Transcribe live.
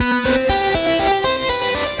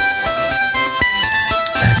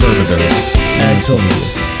Excellent.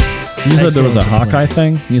 You said there was a Hawkeye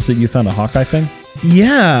thing? You said you found a Hawkeye thing?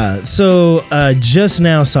 Yeah, so just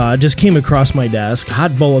now just came across my desk,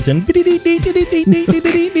 hot bulletin.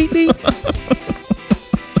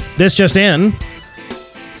 This just in.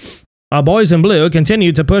 Boys in Blue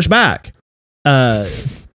continue to push back.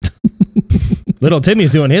 Little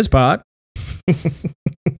Timmy's doing his part.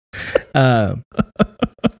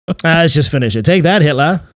 Let's just finish it. Take that,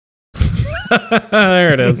 Hitler.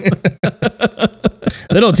 There it is.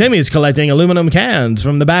 Little Timmy's collecting aluminum cans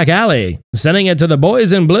from the back alley, sending it to the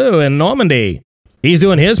Boys in Blue in Normandy. He's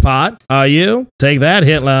doing his part. Are you? Take that,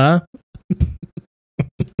 Hitler.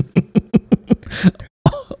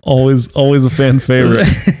 Always a fan favorite.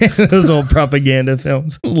 Those old propaganda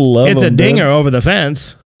films. Love it's them, a dinger over the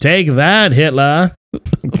fence. Take that, Hitler.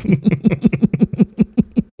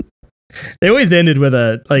 They always ended with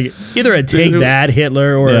either a take that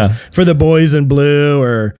Hitler or for the Boys in Blue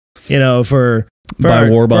or for buy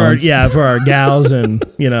war bonds. For our gals and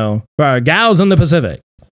for our gals in the Pacific.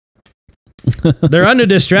 They're under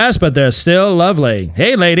distress, but they're still lovely.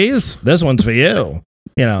 Hey, ladies, this one's for you.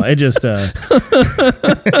 It just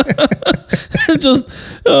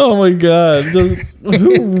oh my god,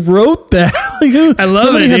 who wrote that? I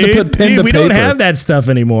love it, had dude. to put pen to we paper. don't have that stuff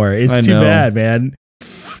anymore. It's too bad, man.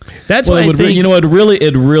 That's what I think.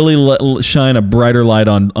 It'd really shine a brighter light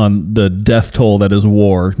on the death toll that is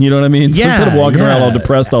war. You know what I mean? So instead of walking around all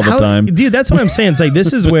depressed all the time. Dude, that's what I'm saying. It's like,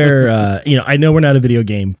 this is where, I know we're not a video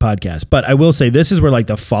game podcast, but I will say this is where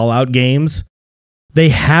the Fallout games, they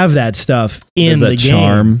have that stuff in the game.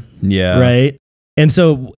 Charm. Yeah. Right? And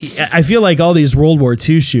so I feel like all these World War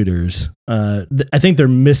II shooters, I think they're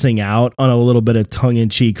missing out on a little bit of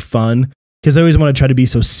tongue-in-cheek fun. Because I always want to try to be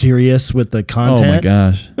so serious with the content. Oh my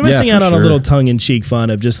gosh. They're missing out on a little tongue-in-cheek fun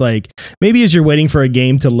of just maybe as you're waiting for a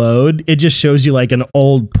game to load, it just shows you an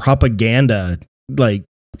old propaganda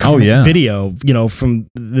video, from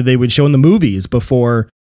they would show in the movies before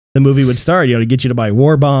the movie would start, to get you to buy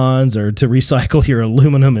war bonds or to recycle your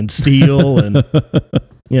aluminum and steel. And,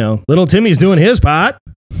 little Timmy's doing his part.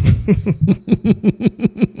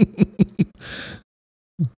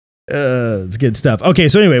 It's good stuff. Okay,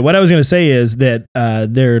 so anyway, what I was going to say is that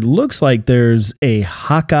there looks like there's a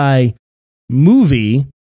Hawkeye movie.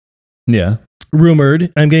 Yeah.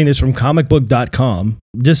 Rumored. I'm getting this from comicbook.com.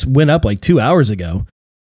 Just went up 2 hours ago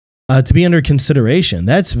to be under consideration.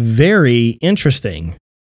 That's very interesting.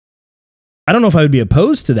 I don't know if I would be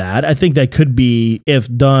opposed to that. I think that could be, if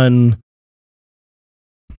done,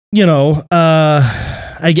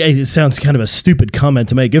 it sounds kind of a stupid comment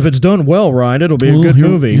to make. If it's done well, Ryan, it'll be a good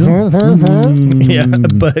movie. Yeah,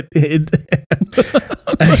 but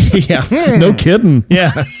no kidding.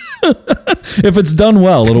 Yeah. If it's done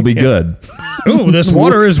well, it'll be good. Ooh, this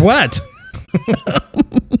water is wet.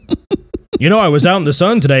 I was out in the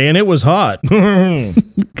sun today and it was hot.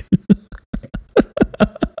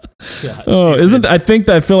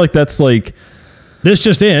 I feel like that's this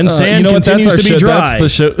just in, sand continues to be dry.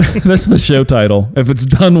 That's the show title. If it's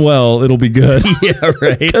done well, it'll be good. Yeah,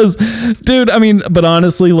 right. Because, dude, but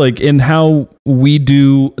honestly, in how we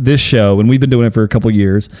do this show, and we've been doing it for a couple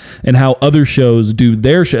years, and how other shows do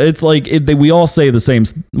their show, it's we all say the same.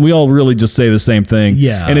 We all really just say the same thing.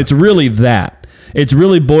 Yeah, and it's really that. It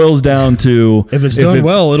really boils down to if it's done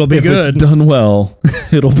well, it'll be good. If it's done well,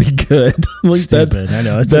 it'll be good. Stupid. I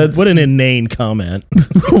know. What an inane comment.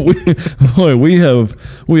 we have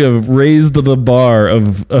raised the bar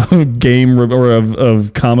of game or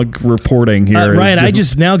of comic reporting here. Ryan, I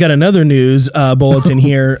just now got another news bulletin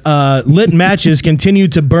here. Lit matches continue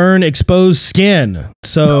to burn exposed skin.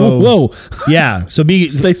 So whoa, yeah. So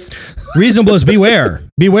reasonable, beware.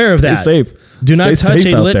 Beware of that. Stay safe. Do not touch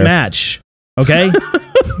a lit match. Okay?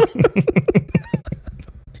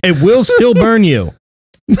 It will still burn you.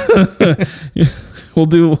 We'll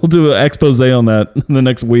do an expose on that in the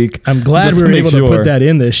next week. I'm glad we were able to put that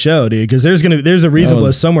in this show, dude, because there's a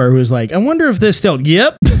reasonable somewhere who's I wonder if this still.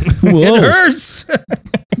 Yep, it hurts.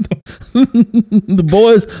 The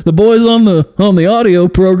boys on the audio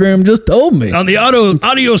program just told me on the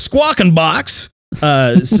audio squawking box.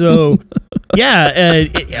 So yeah, a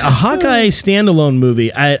Hawkeye standalone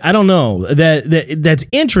movie. I don't know that's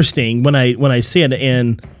interesting when I see it.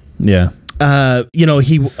 And yeah,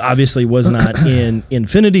 he obviously was not in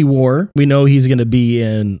Infinity War. We know he's going to be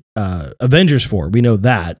in Avengers 4. We know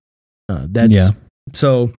that.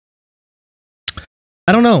 So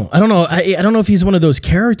I don't know. I don't know if he's one of those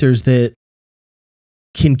characters that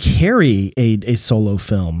can carry a solo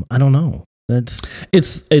film. I don't know.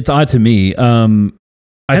 It's odd to me.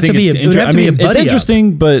 I think it's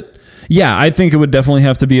interesting, but Yeah, I think it would definitely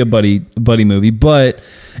have to be a buddy movie, but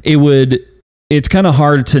it's kind of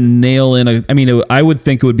hard to nail in. I would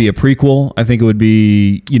think it would be a prequel. I think it would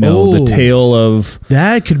be, the tale of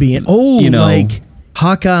that could be like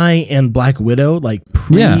Hawkeye and Black Widow, like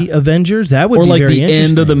pre-Avengers. That would be like very the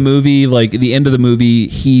end of the movie. Like the end of the movie,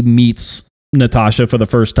 he meets Natasha for the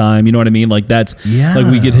first time. You know what I mean? Like that's like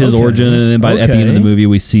we get his origin, and then at the end of the movie,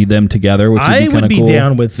 we see them together. Which I would be cool.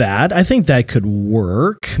 Down with that. I think that could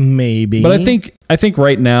work, maybe. But I think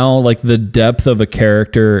right now, like the depth of a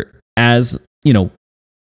character as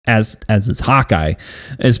is Hawkeye,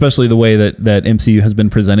 especially the way that MCU has been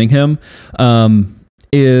presenting him,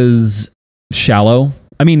 is shallow.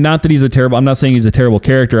 I mean, not that I'm not saying he's a terrible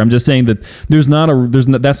character. I'm just saying that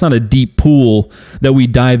that's not a deep pool that we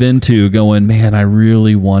dive into going, man, I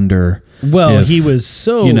really wonder. Well, he was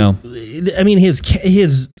so, I mean, his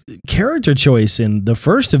character choice in the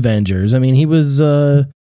first Avengers, I mean, he was a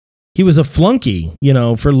flunky,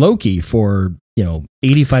 for Loki for,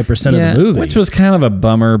 85% of the movie. Which was kind of a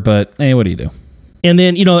bummer, but hey, what do you do? And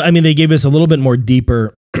then, they gave us a little bit more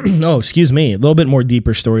deeper, a little bit more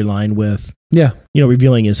deeper storyline with,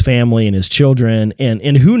 revealing his family and his children,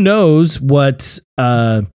 and who knows what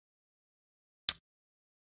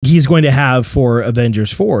he's going to have for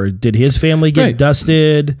Avengers 4. Did his family get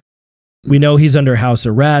dusted? We know he's under house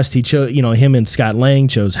arrest. He chose, him and Scott Lang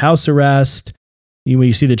chose house arrest. When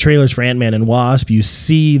you see the trailers for Ant-Man and Wasp, you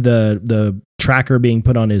see the tracker being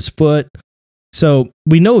put on his foot. So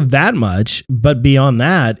we know that much, but beyond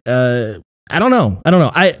that, I don't know.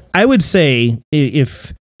 I would say,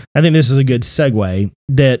 I think this is a good segue,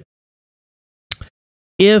 that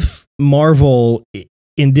if Marvel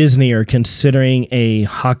and Disney are considering a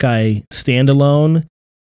Hawkeye standalone,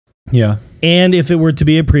 and if it were to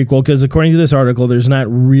be a prequel, because according to this article, there's not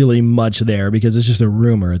really much there because it's just a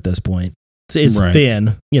rumor at this point. It's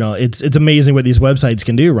thin. It's amazing what these websites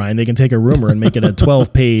can do, Ryan. They can take a rumor and make it a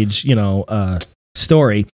 12-page,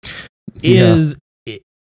 story. If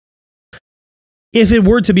it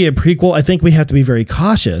were to be a prequel, I think we have to be very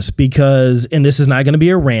cautious because, and this is not going to be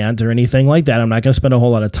a rant or anything like that. I'm not going to spend a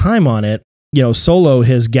whole lot of time on it. Solo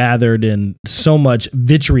has gathered in so much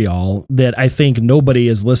vitriol that I think nobody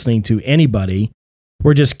is listening to anybody.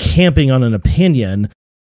 We're just camping on an opinion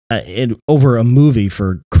over a movie,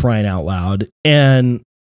 for crying out loud, and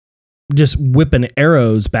just whipping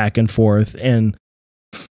arrows back and forth. And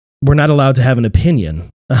we're not allowed to have an opinion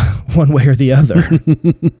one way or the other.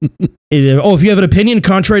 If you have an opinion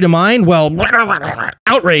contrary to mine, well,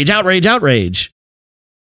 outrage.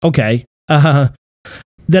 Okay.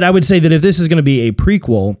 That I would say that if this is going to be a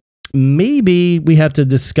prequel, maybe we have to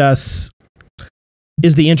discuss,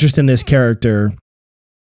 is the interest in this character,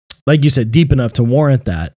 like you said, deep enough to warrant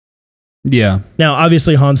that? Yeah. Now,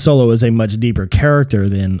 obviously, Han Solo is a much deeper character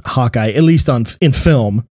than Hawkeye, at least in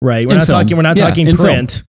film, right? We're not talking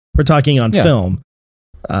print. Film. We're talking on film.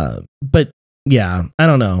 But yeah, I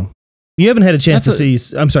don't know. You haven't had a chance to see.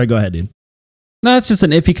 I'm sorry. Go ahead, dude. No, it's just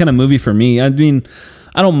an iffy kind of movie for me. I mean,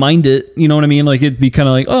 I don't mind it. You know what I mean? Like, it'd be kind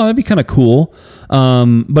of like, oh, that'd be kind of cool.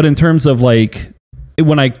 But in terms of like,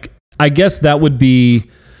 when I guess that would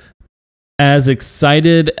be as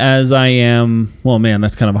excited as I am. Well, man,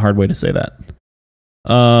 that's kind of a hard way to say that.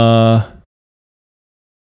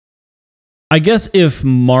 I guess if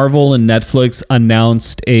Marvel and Netflix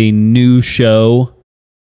announced a new show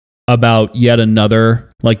about yet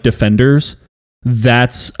another, like, Defenders,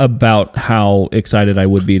 that's about how excited I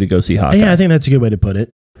would be to go see Hawkeye. Yeah, I think that's a good way to put it.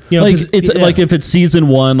 Like, it's like if it's season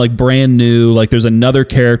 1, like brand new, like there's another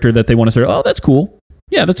character that they want to say, oh, that's cool.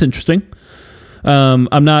 Yeah, that's interesting. I'm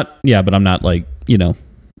not like,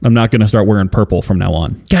 I'm not going to start wearing purple from now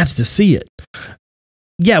on. Gots to see it.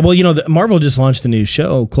 Yeah, well, Marvel just launched a new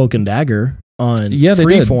show, Cloak and Dagger, on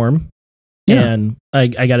Freeform. Yeah. And I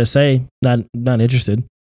got to say, not interested.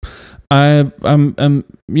 I'm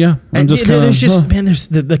just kind of, there's just, man, there's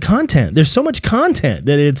the content. There's so much content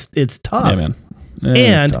that it's tough. Yeah, man.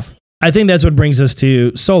 Yeah, and tough. I think that's what brings us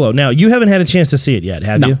to Solo. Now, you haven't had a chance to see it yet,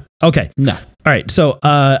 have you? Okay. No. All right. So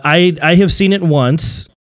I have seen it once.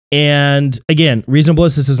 And again, Reasonable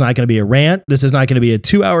Bliss, this is not going to be a rant. This is not going to be a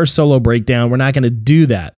 2-hour Solo breakdown. We're not going to do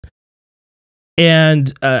that.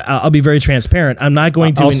 And I'll be very transparent. I'm not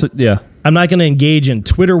going to I'm not going to engage in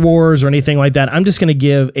Twitter wars or anything like that. I'm just going to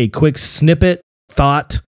give a quick snippet,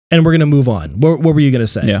 thought, and we're going to move on. What were you going to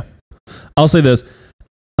say? Yeah. I'll say this.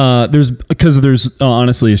 There's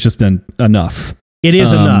honestly, it's just been enough. It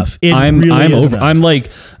is enough. I'm over. Enough. I'm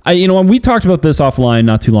like, we talked about this offline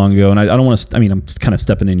not too long ago, and I don't want to. I mean, I'm kind of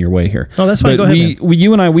stepping in your way here. Oh, that's fine. Go ahead.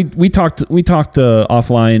 You and I, we talked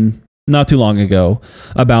offline not too long ago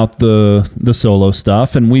about the Solo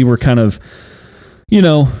stuff, and we were kind of,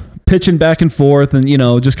 pitching back and forth, and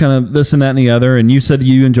just kind of this and that and the other. And you said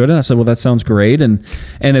you enjoyed it. I said, well, that sounds great. And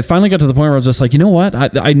it finally got to the point where I was just like, you know what?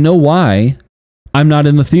 I know why I'm not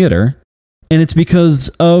in the theater, and it's because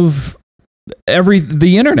of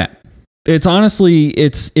the internet. It's honestly,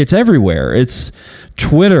 it's everywhere. It's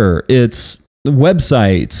Twitter. It's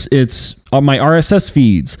websites. It's on my RSS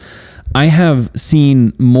feeds. I have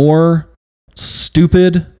seen more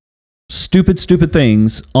stupid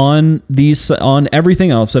things on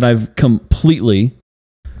everything else that I've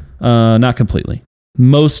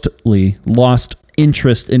mostly lost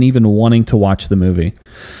interest in even wanting to watch the movie.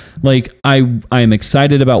 Like I am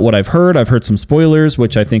excited about what I've heard. I've heard some spoilers,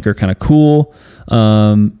 which I think are kind of cool.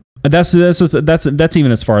 That's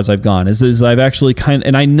even as far as I've gone. Is I've actually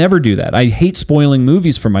and I never do that. I hate spoiling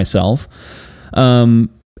movies for myself. And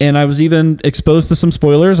I was even exposed to some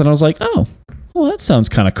spoilers, and I was like, oh, well, that sounds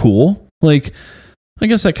kind of cool. Like, I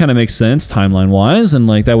guess that kind of makes sense timeline-wise, and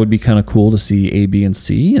like that would be kind of cool to see A, B, and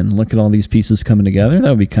C, and look at all these pieces coming together. That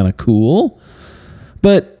would be kind of cool.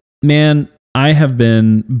 But man, I have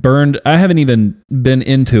been burned. I haven't even been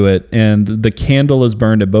into it, and the candle is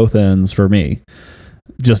burned at both ends for me.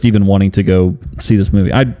 Just even wanting to go see this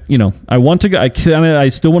movie. I want to go. I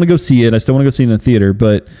still want to go see it. I still want to go see it in the theater,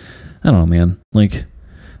 but I don't know, man. Like,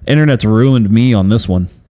 internet's ruined me on this one.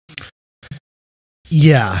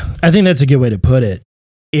 Yeah, I think that's a good way to put it.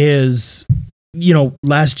 Is,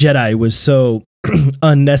 Last Jedi was so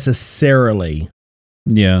unnecessarily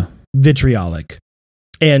vitriolic.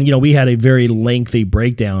 And, we had a very lengthy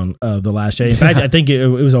breakdown of The Last Jedi. In fact, I think it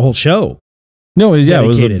was a whole show. No, yeah,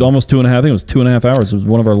 dedicated. It was almost 2.5. I think it was 2.5 hours. It was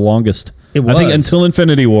one of our longest. It was. I think until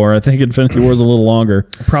Infinity War. I think Infinity War was a little longer.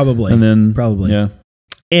 Probably. And then, yeah.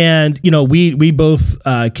 And, we both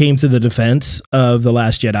came to the defense of The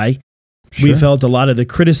Last Jedi. Sure. We felt a lot of the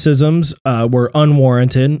criticisms were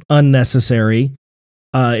unwarranted, unnecessary.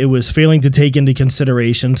 It was failing to take into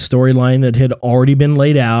consideration storyline that had already been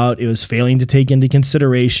laid out. It was failing to take into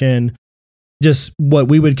consideration just what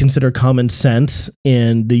we would consider common sense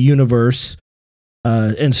in the universe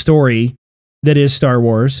and story that is Star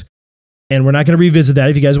Wars. And we're not going to revisit that.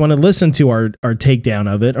 If you guys want to listen to our takedown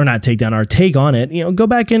of it, or not takedown, our take on it, go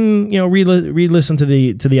back and re-listen to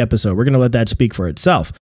the episode. We're going to let that speak for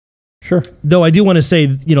itself. Sure. Though I do want to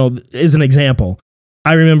say, as an example,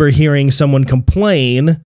 I remember hearing someone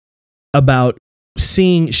complain about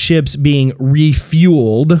seeing ships being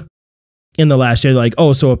refueled in The Last Jedi. Like,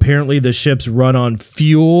 oh, so apparently the ships run on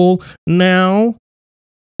fuel now?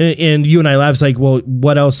 And you and I laughed, like, well,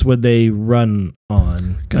 what else would they run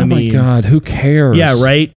on? My God, who cares? Yeah,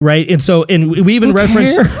 right. And so, and we even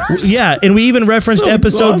referenced so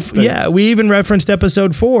episode, exhausting. We even referenced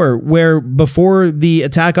episode 4, where before the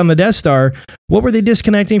attack on the Death Star, what were they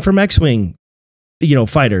disconnecting from X-Wing,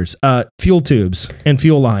 fighters? Fuel tubes and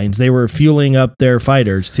fuel lines. They were fueling up their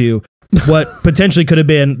fighters to what potentially could have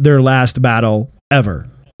been their last battle ever,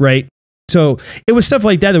 right? So it was stuff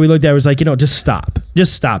like that we looked at. It was like, just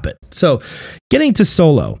stop it. So getting to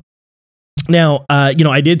Solo. Now,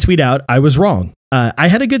 I did tweet out, I was wrong. I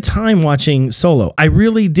had a good time watching Solo. I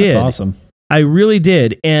really did. That's awesome. I really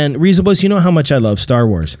did. And Reasonableness, you know how much I love Star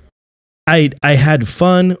Wars. I had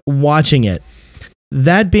fun watching it.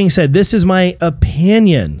 That being said, this is my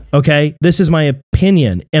opinion, okay? This is my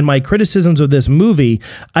opinion. And my criticisms of this movie,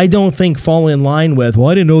 I don't think fall in line with, well,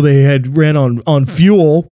 I didn't know they had ran on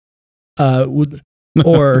fuel.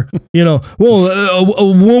 Or a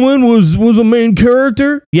woman was a main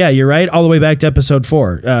character. Yeah, you're right. All the way back to episode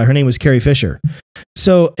 4. Her name was Carrie Fisher.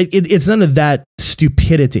 So it's none of that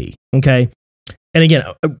stupidity. Okay. And again,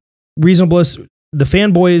 Reasonableness,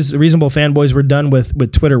 the reasonable fanboys were done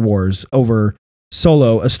with Twitter wars over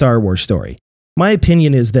Solo, a Star Wars story. My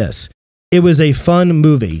opinion is this: it was a fun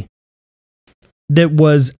movie that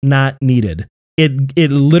was not needed. It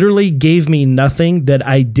literally gave me nothing that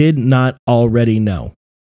I did not already know.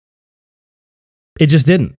 It just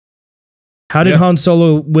didn't. How did Han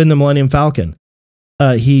Solo win the Millennium Falcon?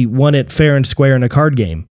 He won it fair and square in a card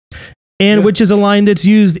game. And which is a line that's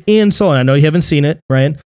used in Solo. I know you haven't seen it,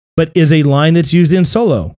 Ryan, but is a line that's used in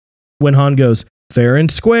Solo when Han goes, fair and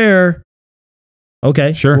square.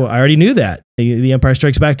 Okay, sure. Well, I already knew that. The Empire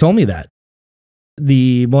Strikes Back told me that.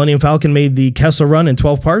 The Millennium Falcon made the Kessel Run in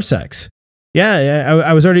 12 parsecs. Yeah,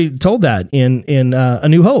 I was already told that in A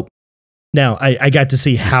New Hope. Now I got to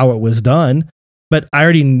see how it was done, but I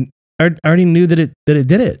already knew that it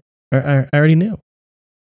did it. I already knew.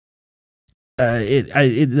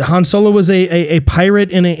 Han Solo was a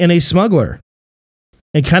pirate and a smuggler,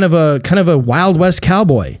 and kind of a Wild West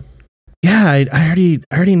cowboy. Yeah, I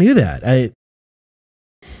already knew that.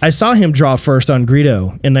 I saw him draw first on Greedo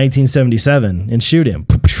in 1977 and shoot him.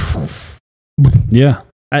 Yeah.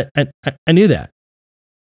 I knew that.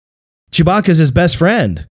 Chewbacca's his best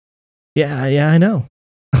friend. Yeah, I know.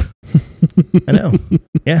 I know.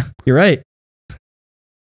 Yeah, you're right.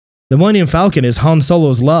 The Millennium Falcon is Han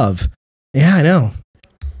Solo's love. Yeah, I know.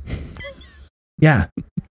 Yeah.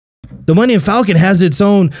 The Millennium Falcon has its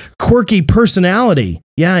own quirky personality.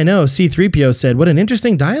 Yeah, I know. C-3PO said, what an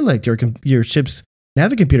interesting dialect your ship's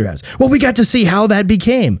navigacomputer has. Well, we got to see how that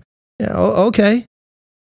became. Yeah, okay.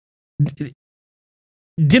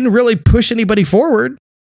 Didn't really push anybody forward.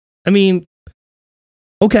 I mean,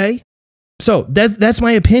 okay. So that's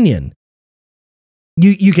my opinion.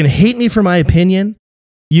 You can hate me for my opinion.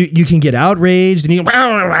 You can get outraged and you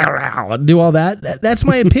can do all that. That's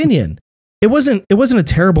my opinion. It wasn't a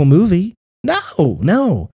terrible movie.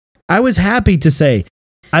 No. I was happy to say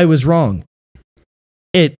I was wrong.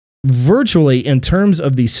 It virtually, in terms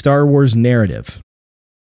of the Star Wars narrative,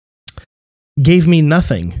 gave me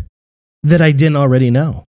nothing that I didn't already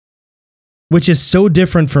know, which is so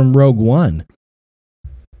different from Rogue One.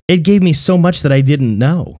 It gave me so much that I didn't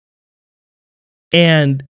know.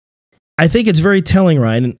 And I think it's very telling,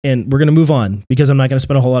 Ryan, and we're going to move on because I'm not going to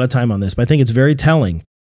spend a whole lot of time on this, but I think it's very telling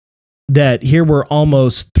that here we're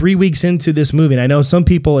almost 3 weeks into this movie. And I know some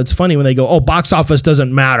people, it's funny when they go, oh, box office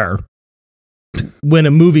doesn't matter when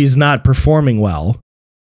a movie's not performing well.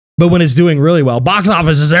 But when it's doing really well, box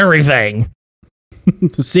office is everything.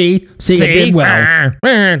 See, it did well.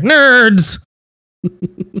 Nerds.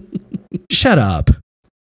 Shut up.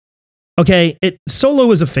 Okay, Solo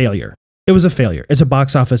was a failure. It was a failure. It's a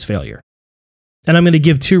box office failure. And I'm going to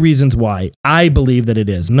give 2 reasons why I believe that it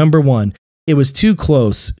is. Number 1, it was too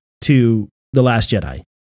close to The Last Jedi.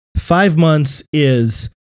 5 months is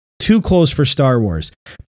too close for Star Wars.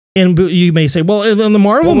 And you may say, well, in the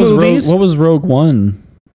Marvel movies... what was Rogue One?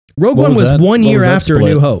 Rogue One was 1 year after A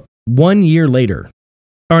New Hope. 1 year later.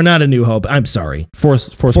 Or not A New Hope, I'm sorry.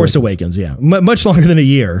 Force Awakens, yeah. Much longer than a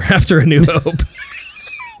year after A New Hope.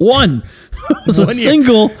 One. It was a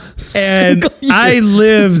single year. I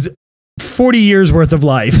lived 40 years worth of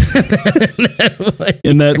life.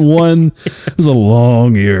 In that one, it was a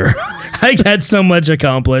long year. I got so much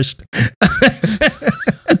accomplished.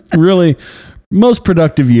 Really, most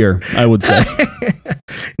productive year, I would say.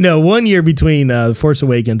 No, 1 year between Force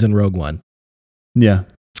Awakens and Rogue One. Yeah.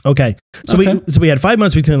 Okay. So we had 5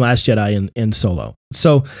 months between Last Jedi and Solo.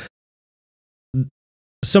 So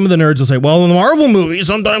some of the nerds will say, well, in the Marvel movies,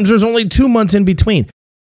 sometimes there's only 2 months in between.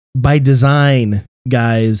 By design,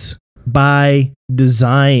 guys. By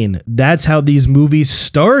design. That's how these movies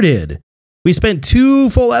started. We spent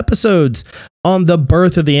 2 full episodes on the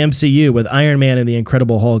birth of the MCU with Iron Man and the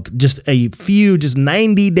Incredible Hulk, just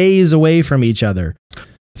 90 days away from each other.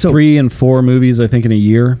 So 3 and 4 movies, I think, in a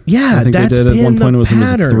year. Yeah, I think that's they did at one point. It was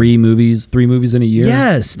 3 movies in a year.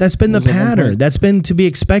 Yes, that's been the pattern. That's been to be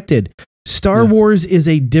expected. Star Wars is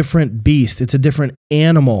a different beast. It's a different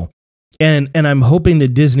animal. And I'm hoping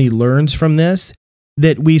that Disney learns from this,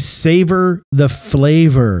 that we savor the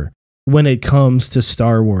flavor when it comes to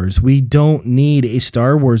Star Wars. We don't need a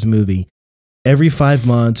Star Wars movie every 5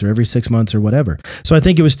 months or every 6 months or whatever. So I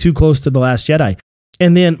think it was too close to The Last Jedi.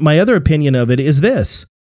 And then my other opinion of it is this.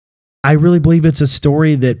 I really believe it's a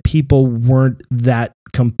story that people weren't that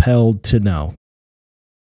compelled to know.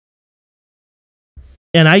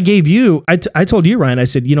 And I gave you, I told you, Ryan, I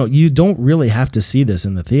said, you don't really have to see this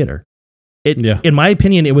in the theater. In my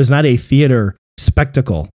opinion, it was not a theater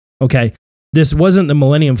spectacle. Okay. This wasn't the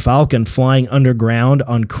Millennium Falcon flying underground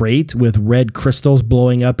on Crate with red crystals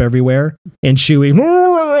blowing up everywhere and Chewie,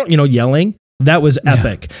 yelling. That was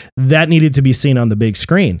epic. Yeah. That needed to be seen on the big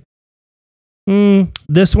screen.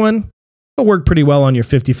 This one will work pretty well on your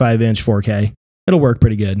 55-inch 4K. It'll work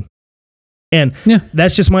pretty good. And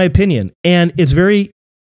that's just my opinion. And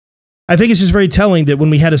I think it's just very telling that when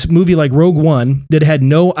we had a movie like Rogue One that had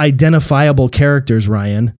no identifiable characters,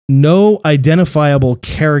 Ryan, no identifiable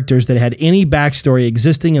characters that had any backstory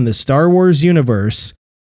existing in the Star Wars universe,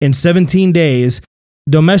 in 17 days,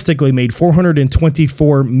 domestically made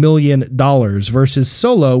 $424 million versus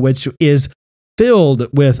Solo, which is filled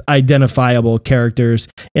with identifiable characters,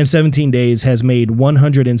 in 17 days has made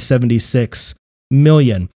 $176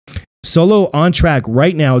 million. Solo on track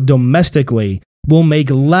right now domestically will make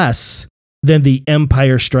less than The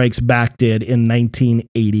Empire Strikes Back did in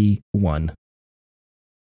 1981.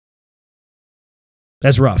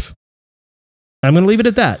 That's rough. I'm going to leave it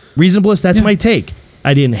at that. Reasonableness, that's my take.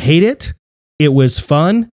 I didn't hate it. It was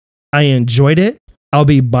fun. I enjoyed it. I'll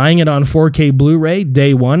be buying it on 4K Blu-ray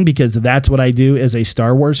day one because that's what I do as a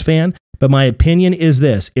Star Wars fan. But my opinion is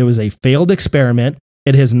this: it was a failed experiment.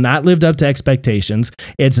 It has not lived up to expectations.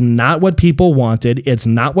 It's not what people wanted. It's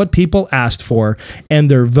not what people asked for. And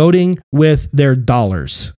they're voting with their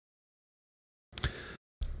dollars.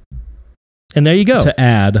 And there you go. To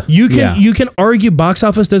add, you can argue box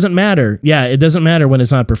office doesn't matter. Yeah, it doesn't matter when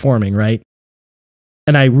it's not performing, right?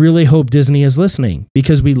 And I really hope Disney is listening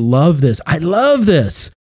because we love this. I love this.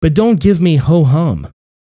 But don't give me ho-hum.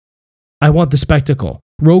 I want the spectacle.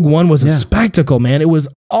 Rogue One was a spectacle, man. It was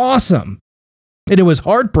awesome. And it was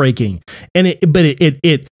heartbreaking. And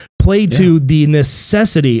it played to the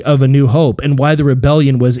necessity of A New Hope and why the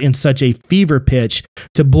rebellion was in such a fever pitch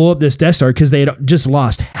to blow up this Death Star because they had just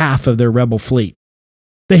lost half of their rebel fleet.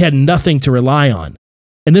 They had nothing to rely on.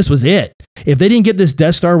 And this was it. If they didn't get this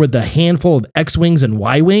Death Star with a handful of X-Wings and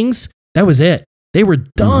Y-Wings, that was it. They were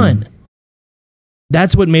done.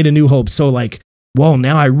 That's what made A New Hope so like, whoa,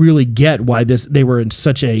 now I really get why they were in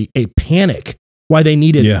such a panic, why they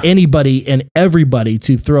needed anybody and everybody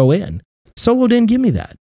to throw in. Solo didn't give me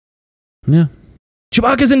that. Yeah.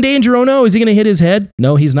 Chewbacca's in danger. Oh no, is he going to hit his head?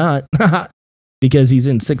 No, he's not. Because he's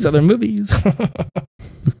in 6 other movies.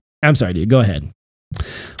 I'm sorry, dude. Go ahead.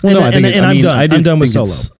 Well, I'm done. I'm done with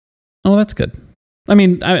Solo. Oh, that's good. I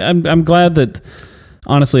mean, I'm glad that,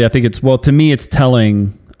 honestly, I think it's, well, to me, it's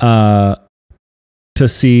telling to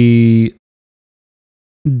see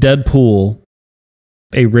Deadpool,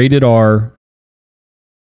 a rated R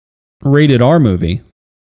movie,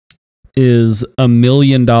 is $1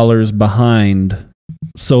 million behind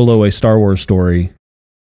Solo, a Star Wars story,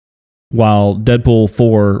 while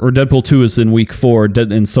Deadpool 2 is in week 4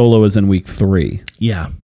 and Solo is in week 3. Yeah.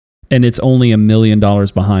 And it's only $1 million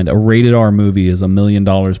behind. A rated R movie is $1 million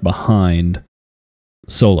behind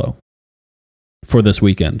Solo for this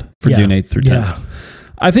weekend, for June 8th through 10th. Yeah.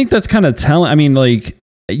 I think that's kind of telling. I mean, like,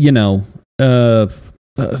 you know,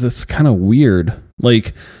 that's kind of weird.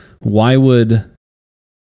 Like, why would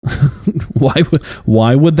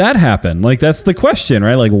that happen? Like, that's the question,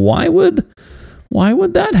 right? Like, why would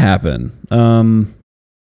that happen?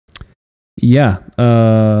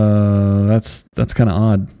 That's kind of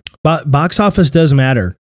odd. Box office does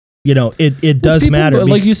matter. You know, it does matter.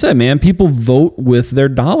 Like you said, man, people vote with their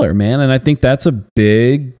dollar, man. And I think that's a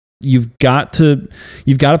big, you've got to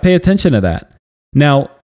pay attention to that.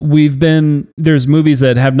 Now, there's movies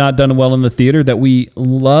that have not done well in the theater that we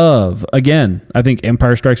love. Again, I think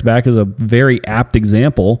Empire Strikes Back is a very apt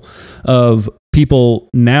example of people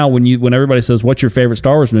now, when everybody says, what's your favorite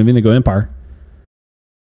Star Wars movie? And they go Empire.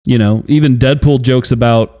 You know, even Deadpool jokes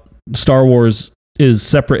about Star Wars is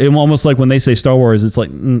separate. Almost like when they say Star Wars, it's like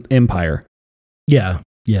Empire. Yeah.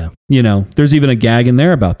 Yeah. You know, there's even a gag in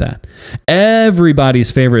there about that.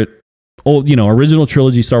 Everybody's favorite original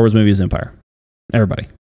trilogy Star Wars movie is Empire. Everybody.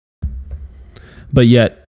 But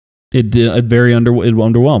yet it did it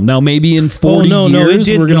underwhelmed. Now maybe in 40 years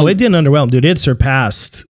it didn't underwhelm, dude. It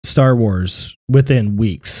surpassed Star Wars within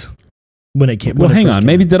weeks when it came. Well, hang on.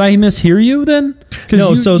 Maybe did I mishear you then?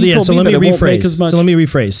 No. So let me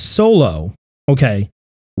rephrase. Solo. Okay.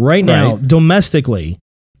 Right now, domestically,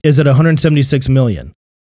 is at 176 million.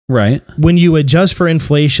 Right. When you adjust for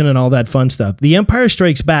inflation and all that fun stuff, The Empire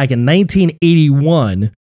Strikes Back in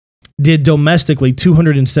 1981 did domestically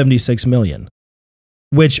 276 million,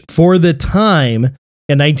 which for the time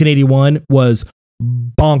in 1981 was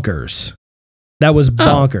bonkers. That was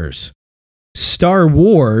bonkers. Star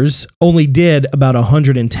Wars only did about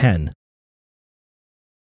 110.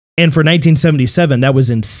 And for 1977, that was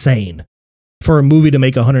insane. For a movie to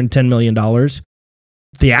make $110 million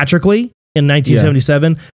theatrically in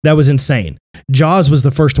 1977, that was insane. Jaws was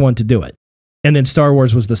the first one to do it. And then Star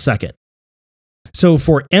Wars was the second. So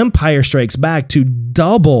for Empire Strikes Back to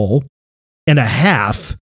double and a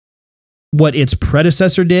half what its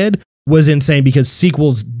predecessor did was insane because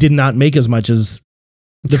sequels did not make as much as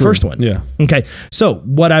the first one. Yeah. Okay. So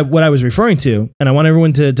what I was referring to, and I want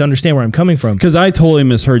everyone to understand where I'm coming from. Because I totally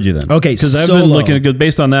misheard you then. Okay. Because I've been looking at,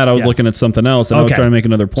 based on that, I was looking at something else and I was trying to make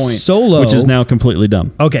another point. Solo, which is now completely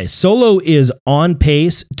dumb. Okay. Solo is on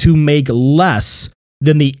pace to make less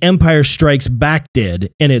than The Empire Strikes Back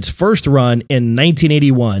did in its first run in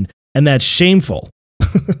 1981. And that's shameful.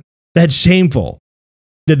 That's shameful.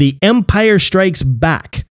 That The Empire Strikes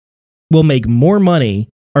Back will make more money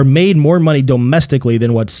or made more money domestically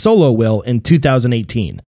than what Solo will in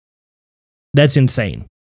 2018. That's insane.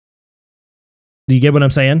 Do you get what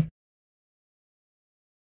I'm saying?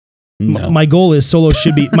 No. My goal is Solo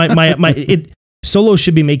should be Solo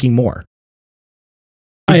should be making more.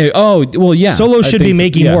 Solo should be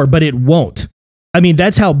making more, but it won't. I mean,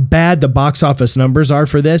 that's how bad the box office numbers are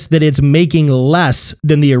for this, that it's making less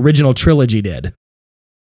than the original trilogy did.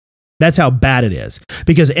 That's how bad it is.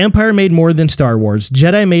 Because Empire made more than Star Wars,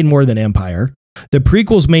 Jedi made more than Empire, the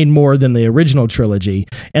prequels made more than the original trilogy,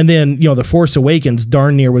 and then, The Force Awakens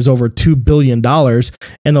darn near was over $2 billion,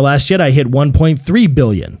 and The Last Jedi hit $1.3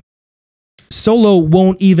 billion. Solo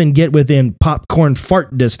won't even get within popcorn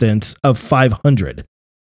fart distance of 500.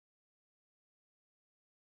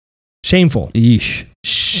 Shameful. Yeesh.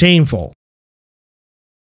 Shameful.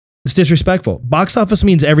 It's disrespectful. Box office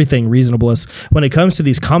means everything, Reasonablest. When it comes to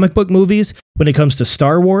these comic book movies, when it comes to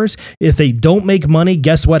Star Wars, if they don't make money,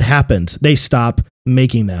 guess what happens? They stop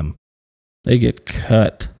making them. They get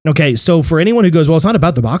cut. Okay, so for anyone who goes, well, it's not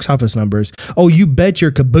about the box office numbers. Oh, you bet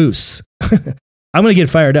your caboose. I'm going to get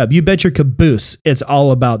fired up. You bet your caboose it's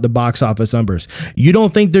all about the box office numbers. You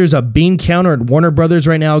don't think there's a bean counter at Warner Brothers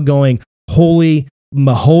right now going, holy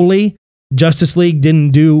maholy, Justice League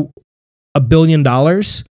didn't do $1 billion?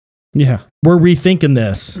 Yeah. We're rethinking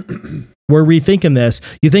this. We're rethinking this.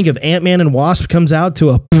 You think if Ant-Man and Wasp comes out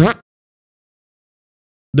to a...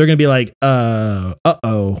 They're going to be like,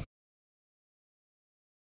 uh-oh.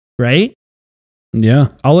 Right? Yeah.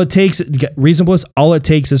 All it takes, Reasonablest, all it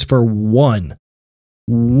takes is for one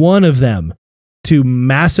of them to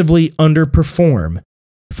massively underperform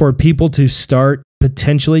for people to start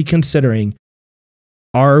potentially considering,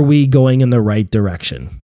 are we going in the right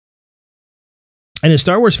direction? And as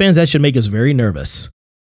Star Wars fans, that should make us very nervous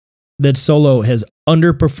that Solo has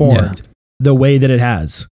underperformed the way that it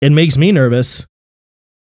has. It makes me nervous.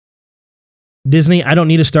 Disney, I don't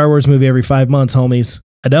need a Star Wars movie every 5 months, homies.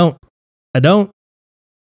 I don't.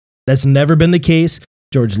 That's never been the case.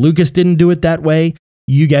 George Lucas didn't do it that way.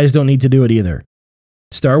 You guys don't need to do it either.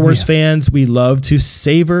 Star Wars fans, we love to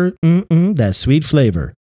savor that sweet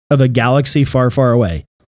flavor of a galaxy far, far away.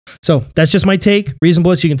 So that's just my take.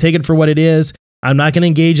 Reasonablest, you can take it for what it is. I'm not going to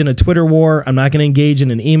engage in a Twitter war. I'm not going to engage in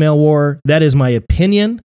an email war. That is my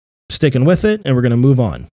opinion. Sticking with it, and we're going to move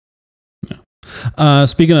on.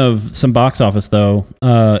 Speaking of some box office, though,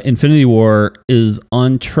 Infinity War is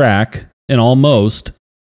on track and almost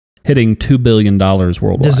hitting $2 billion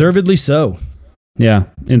worldwide. Deservedly so. Yeah.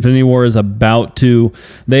 Infinity War is about to...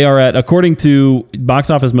 They are at, according to Box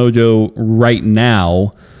Office Mojo right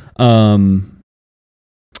now, for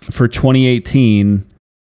 2018...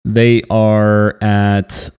 They are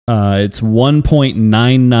at it's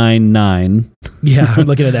 1.999. Yeah, I'm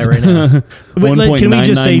looking at that right now. Can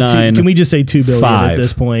we just say 2 billion at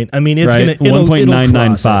this point? I mean, it's right? gonna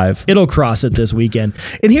 1.995. It'll cross it this weekend.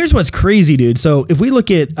 And here's what's crazy, dude. So if we look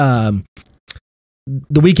at the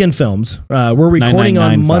weekend films, we're recording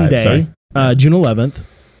on Monday, June 11th.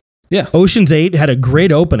 Yeah, Ocean's 8 had a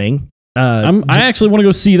great opening. I actually want to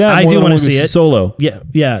go see that. I do want to see it. Solo.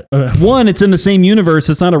 Yeah. One, it's in the same universe.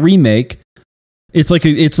 It's not a remake. It's like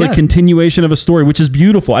a continuation of a story, which is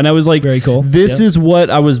beautiful. And I was like, very cool. This is what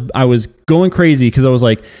I was going crazy because I was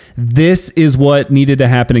like, this is what needed to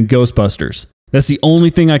happen in Ghostbusters. That's the only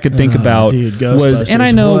thing I could think about. Dude, and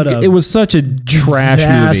I know it was such a trash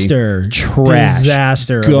movie.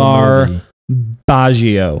 Disaster.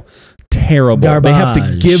 Garbaggio. Terrible. Garbage. They have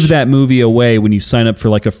to give that movie away when you sign up for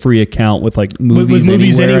like a free account with like movies, with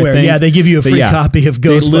movies anywhere. Yeah, they give you a free copy of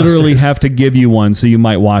Ghostbusters. They literally have to give you one so you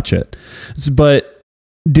might watch it. But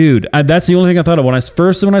dude, that's the only thing I thought of when I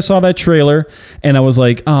saw that trailer, and I was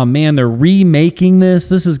like, oh man, they're remaking this.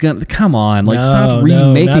 This is gonna come on, like stop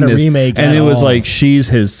remaking this. And it was like she's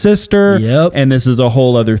his sister, and this is a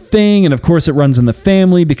whole other thing. And of course, it runs in the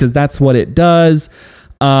family because that's what it does.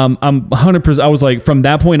 I'm 100%. I was like, from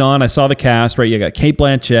that point on, I saw the cast, right? You got Cate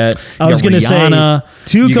Blanchett. I was going to say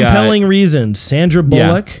two compelling reasons. Sandra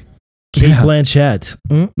Bullock, Cate Blanchett.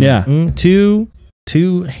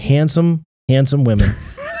 Two handsome women.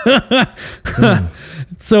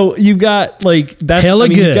 So you've got like, that's hella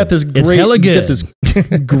good. You've got this great, it's hella good. You got this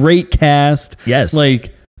great cast. Yes.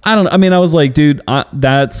 Like, I don't know. I mean, I was like, dude,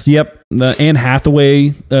 that's, Anne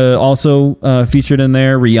Hathaway also featured in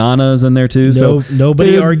there. Rihanna's in there too. So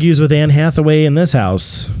nobody argues with Anne Hathaway in this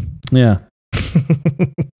house. Yeah.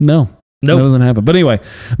 No. That doesn't happen. But anyway,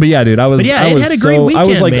 yeah, dude, it had a great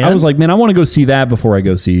weekend, I was like, man, I want to go see that before I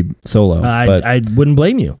go see Solo. I wouldn't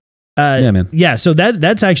blame you. Yeah, man. Yeah, so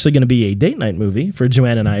that's actually going to be a date night movie for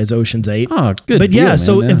Joanna and I as Ocean's 8. Oh, good. But deal, yeah,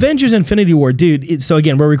 so Avengers Infinity War, dude. So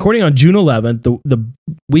again, we're recording on June 11th. The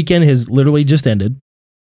weekend has literally just ended.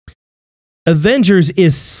 Avengers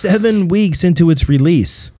is 7 weeks into its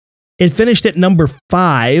release. It finished at number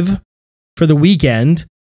 5 for the weekend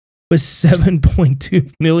with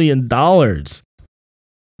 $7.2 million.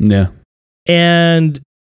 Yeah. And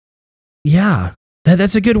yeah,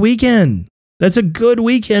 that's a good weekend. That's a good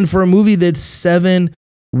weekend for a movie that's 7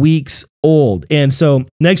 weeks old. And so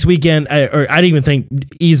next weekend, I didn't even think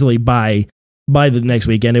easily by the next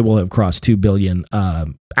weekend, it will have crossed 2 billion.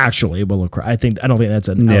 Actually, it will have, I don't think that's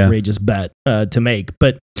an outrageous bet to make,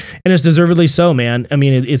 and it's deservedly so, man. I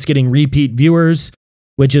mean, it's getting repeat viewers,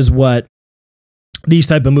 which is what these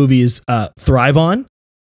type of movies thrive on.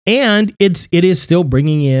 And it is still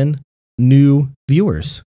bringing in new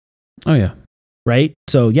viewers. Oh yeah. Right.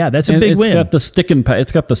 So yeah, that's a big win. It's got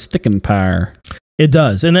the sticking power. It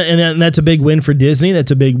does. And that's a big win for Disney. That's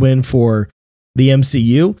a big win for the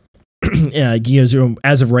MCU.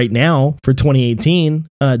 As of right now, for 2018,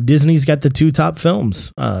 Disney's got the 2 top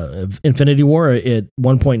films, Infinity War at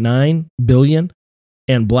 1.9 billion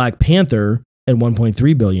and Black Panther at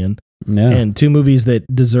 1.3 billion. Yeah. And 2 movies that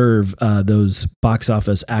deserve those box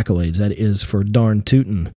office accolades. That is for darn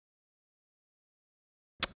tootin'.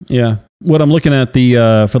 Yeah. What I'm looking at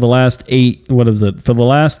for the last 8, what is it?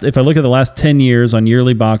 If I look at the last 10 years on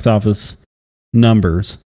yearly box office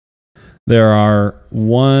numbers, there are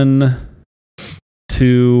 1,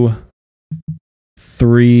 2,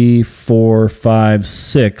 3, 4, 5,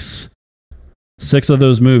 6. 6 of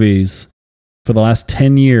those movies for the last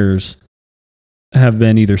 10 years have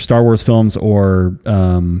been either Star Wars films or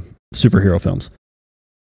superhero films.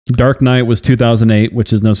 Dark Knight was 2008,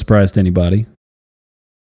 which is no surprise to anybody.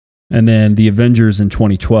 And then The Avengers in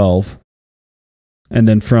 2012. And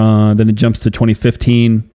then it jumps to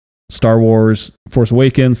 2015, Star Wars, Force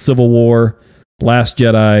Awakens, Civil War, Last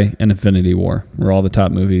Jedi, and Infinity War were all the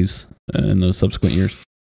top movies in those subsequent years.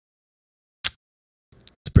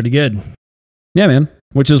 It's pretty good. Yeah, man.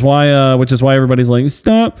 Which is why everybody's like,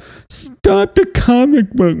 stop the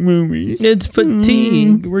comic book movies. It's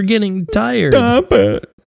fatigue. We're getting tired. Stop it.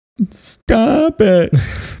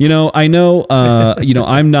 I know.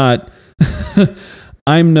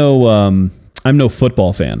 I'm no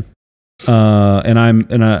football fan. And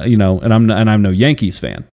I'm no Yankees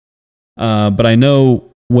fan. But I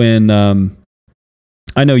know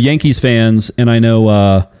I know Yankees fans and I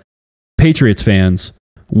know Patriots fans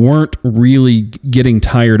weren't really getting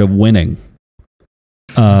tired of winning.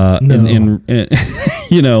 No.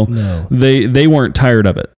 They weren't tired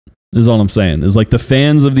of it. Is all I'm saying. Is like the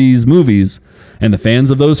fans of these movies and the fans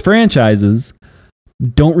of those franchises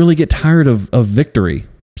don't really get tired of victory.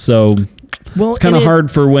 So it's kind of hard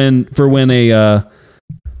for when a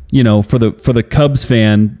for the Cubs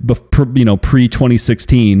fan, pre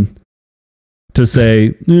 2016 to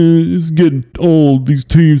say it's getting old. These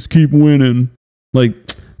teams keep winning. Like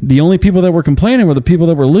the only people that were complaining were the people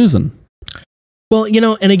that were losing. Well,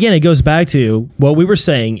 and again, it goes back to what we were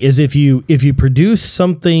saying is if you produce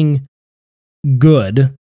something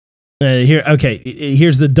good,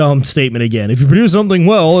 here's the dumb statement again. If you produce something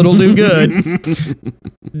well, it'll do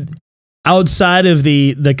good. Outside of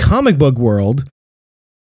the comic book world,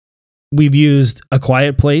 we've used A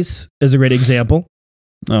Quiet Place as a great example.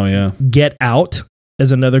 Oh, yeah. Get Out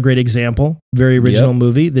as another great example. Very original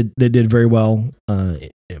movie that did very well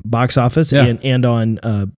box office and on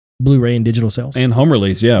Blu-ray and digital sales. And home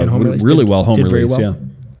release, yeah. Really well home release, yeah.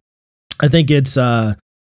 I think it's,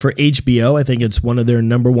 for HBO, I think it's one of their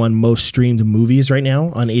number 1 most streamed movies right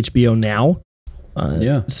now on HBO Now.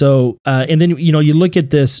 Yeah. So, and then, you look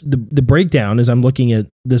at this, the breakdown as I'm looking at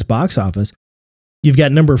this box office, you've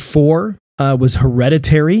got number 4 was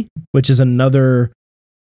Hereditary, which is another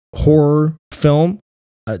horror film,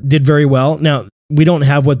 did very well. Now, we don't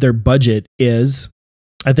have what their budget is.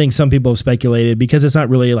 I think some people have speculated because it's not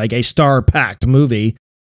really like a star-packed movie.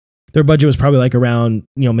 Their budget was probably like around,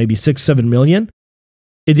 maybe 6-7 million.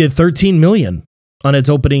 It did 13 million on its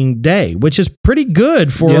opening day, which is pretty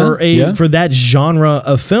good for for that genre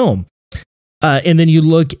of film. And then you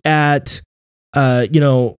look at,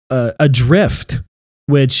 Adrift,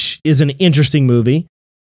 which is an interesting movie.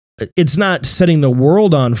 It's not setting the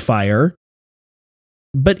world on fire,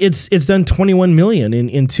 but it's done 21 million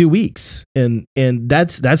in 2 weeks. And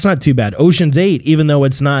that's not too bad. Ocean's 8, even though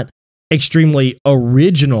it's not extremely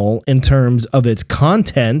original in terms of its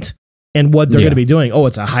content and what they're going to be doing. Oh,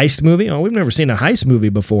 it's a heist movie. Oh, we've never seen a heist movie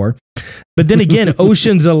before. But then again,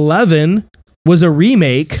 Ocean's 11 was a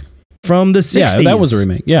remake from the 60s. Yeah, that was a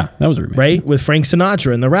remake. Yeah, that was a remake. Right? With Frank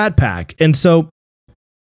Sinatra and the Rat Pack. And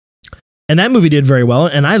that movie did very well.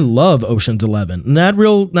 And I love Ocean's 11. Not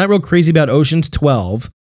real crazy about Ocean's 12.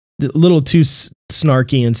 A little too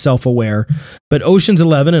snarky and self-aware. But Ocean's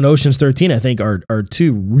 11 and Ocean's 13, I think, are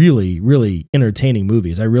 2 really, really entertaining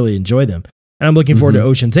movies. I really enjoy them. And I'm looking forward to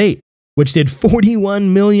Ocean's 8, which did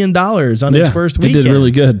 $41 million on its first weekend. It did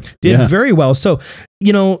really good. Did very well. So,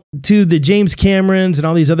 to the James Camerons and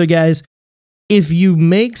all these other guys, if you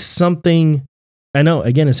make something I know,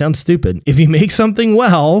 again, it sounds stupid. If you make something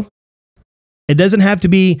well, it doesn't have to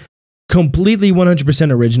be completely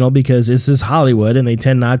 100% original, because this is Hollywood and they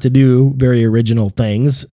tend not to do very original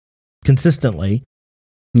things consistently.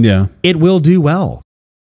 Yeah. It will do well.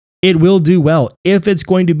 It will do well if it's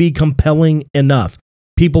going to be compelling enough.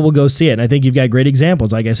 People will go see it. And I think you've got great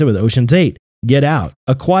examples, like I said, with Ocean's 8, Get Out,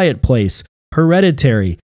 A Quiet Place,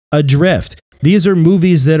 Hereditary, Adrift. These are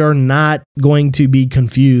movies that are not going to be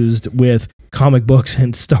confused with comic books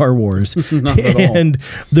and Star Wars. And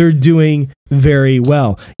they're doing very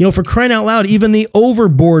well. You know, for crying out loud, even the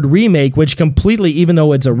Overboard remake, which completely, even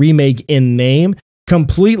though it's a remake in name,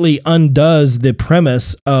 completely undoes the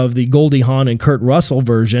premise of the Goldie Hawn and Kurt Russell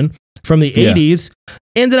version from the 80s,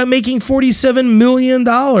 ended up making $47 million.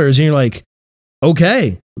 And you're like,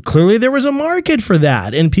 okay, clearly there was a market for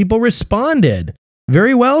that and people responded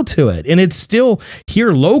very well to it. And it's still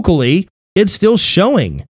here locally, it's still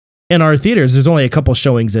showing in our theaters. There's only a couple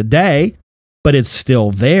showings a day, but it's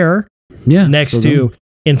still there. Yeah. Next to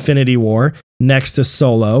Infinity War, next to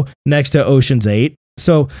Solo, next to Ocean's 8.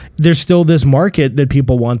 So there's still this market that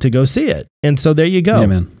people want to go see it. And so there you go. Yeah,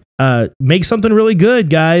 man. Make something really good,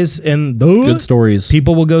 guys. And those good stories.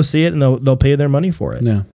 People will go see it and they'll pay their money for it.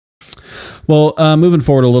 Yeah. Well, moving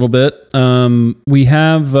forward a little bit, we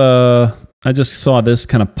have, I just saw this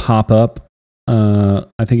kind of pop up.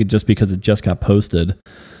 I think just because it just got posted,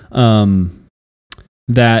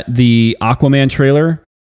 that the Aquaman trailer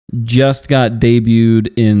just got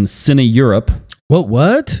debuted in Cine Europe.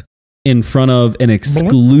 What? In front of an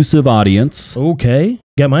exclusive audience. Okay.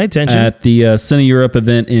 Got my attention. At the Cine Europe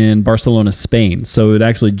event in Barcelona, Spain. So it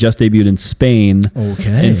actually just debuted in Spain.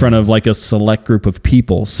 Okay. In front of like a select group of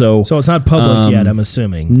people. So it's not public yet, I'm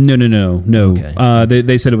assuming. No. Okay.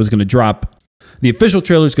 They said it was going to drop. The official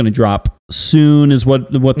trailer is going to drop soon, is what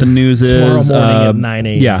the news is. Tomorrow morning at 9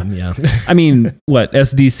 a.m. Yeah. I mean, what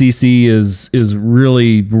SDCC is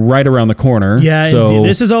really right around the corner. Yeah. So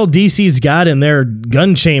this is all DC's got in their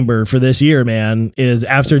gun chamber for this year, man. Is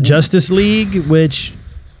after Justice League, which,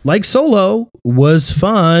 like Solo, was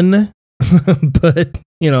fun, but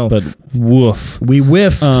woof. We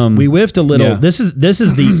whiffed a little. Yeah. This is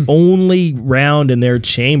the only round in their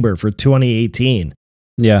chamber for 2018.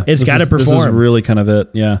 Yeah, it's got to perform. This is really kind of it.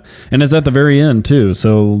 Yeah, and it's at the very end too.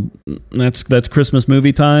 So that's Christmas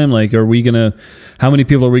movie time. Like, how many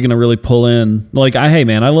people are we gonna really pull in? Like, hey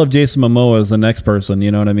man, I love Jason Momoa as the next person.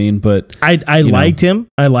 You know what I mean? But I liked him.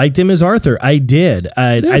 I liked him as Arthur. I did.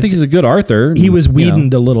 I think he's a good Arthur. He was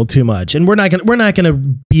Whedoned a little too much, and we're not gonna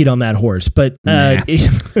beat on that horse. But but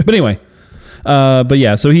anyway. But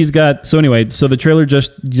yeah, so the trailer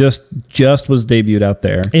just was debuted out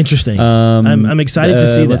there. Interesting. I'm excited to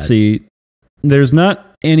see that. Let's see. There's not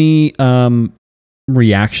any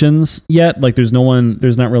reactions yet. Like there's not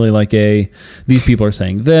really like these people are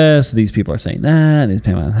saying this, these people are saying that, these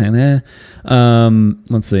people are saying that.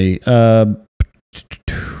 Let's see.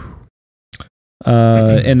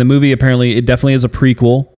 And the movie apparently it definitely is a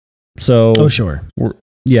prequel. So sure.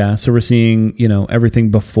 So we're seeing,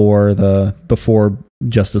 everything before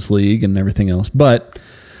Justice League and everything else. But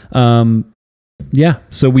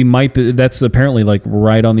so we might be, that's apparently like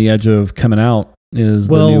right on the edge of coming out is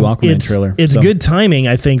the new Aquaman trailer. It's good timing,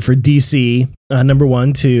 I think, for DC, number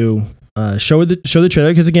one, to show the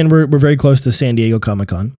trailer, because again, we're very close to San Diego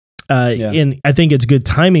Comic-Con. And I think it's good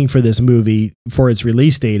timing for this movie for its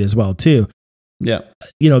release date as well, too. Yeah.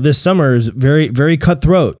 This summer is very, very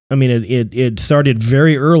cutthroat. I mean, it started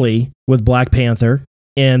very early with Black Panther.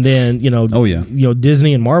 And then,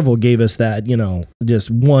 Disney and Marvel gave us that,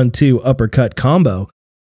 just 1-2 uppercut combo.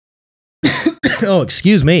 Oh,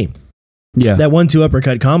 excuse me. Yeah. That 1-2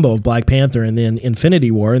 uppercut combo of Black Panther and then Infinity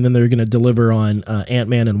War. And then they're going to deliver on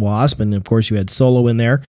Ant-Man and Wasp. And of course, you had Solo in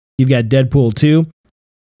there. You've got Deadpool 2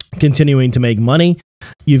 continuing to make money.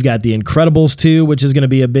 You've got The Incredibles 2, which is going to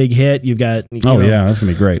be a big hit. You've got... yeah, that's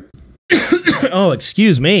going to be great. Oh,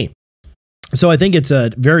 excuse me. So I think it's a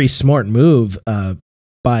very smart move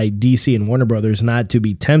by DC and Warner Brothers not to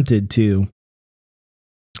be tempted to,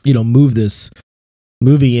 move this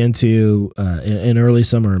movie into an early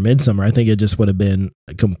summer or midsummer. I think it just would have been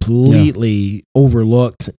completely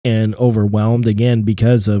overlooked and overwhelmed again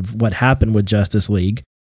because of what happened with Justice League.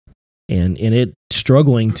 And it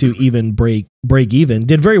struggling to even break even.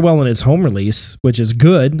 Did very well on its home release, which is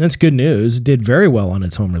good. That's good news. Did very well on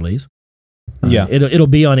its home release. It'll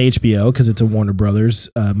be on HBO because it's a Warner Brothers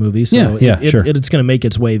movie. So sure. It's going to make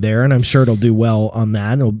its way there, and I'm sure it'll do well on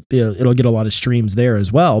that. And it'll get a lot of streams there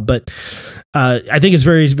as well. But I think it's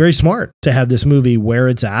very, very smart to have this movie where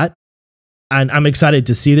it's at. I'm excited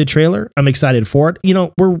to see the trailer. I'm excited for it. You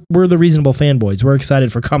know, we're the reasonable fanboys. We're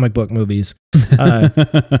excited for comic book movies.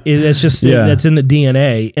 It's just that's in the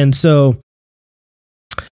DNA. And so,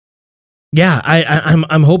 yeah,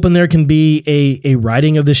 I'm hoping there can be a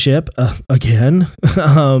righting of the ship again.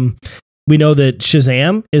 We know that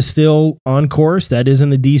Shazam is still on course. That is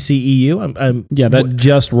in the DCEU. That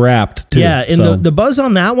just wrapped too. Yeah, and the buzz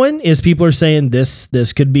on that one is people are saying this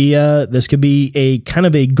could be a kind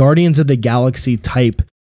of a Guardians of the Galaxy type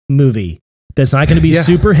movie. That's not going to be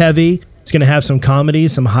super heavy. It's going to have some comedy,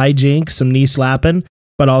 some hijinks, some knee slapping,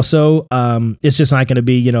 but also it's just not going to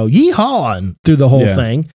be, you know, yeehaw through the whole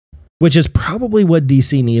thing, which is probably what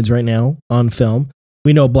DC needs right now on film.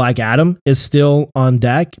 We know Black Adam is still on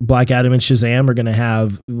deck. Black Adam and Shazam are going to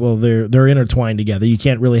have, well, they're intertwined together. You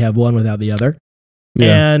can't really have one without the other.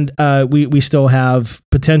 Yeah. And we still have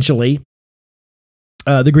potentially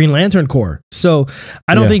the Green Lantern Corps. So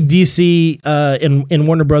I don't think DC and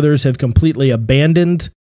Warner Brothers have completely abandoned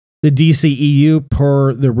the DCEU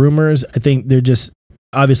per the rumors. I think they're just,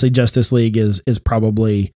 obviously Justice League is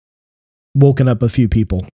probably woken up a few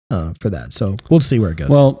people for that. So we'll see where it goes.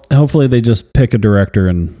 Well, hopefully they just pick a director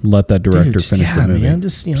and let that director finish the movie. Man,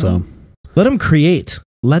 just, you know, let them create.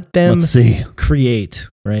 Let them create,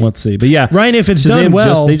 right? Let's see. But yeah, Ryan, if it's done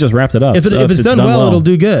well, they just wrapped it up. If it's done well, it'll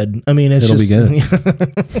do good. I mean, it'll be good.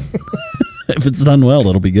 If it's done well,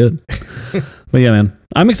 it'll be good. But yeah, man,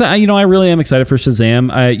 I'm excited. You know, I really am excited for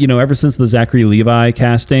Shazam. Ever since the Zachary Levi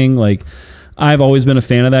casting, like, I've always been a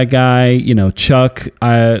fan of that guy. You know, Chuck.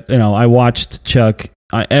 I watched Chuck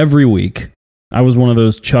every week. I was one of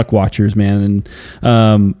those Chuck watchers, man,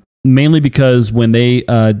 and mainly because when they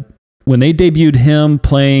debuted him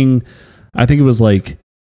playing, I think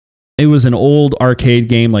it was an old arcade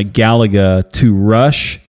game like Galaga to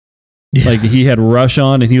Rush. Yeah. Like he had Rush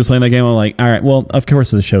on and he was playing that game. I'm like, all right, well, of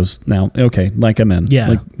course the show's now. Okay, like I'm in. Yeah.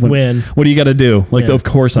 Like, win. What do you got to do? Like, of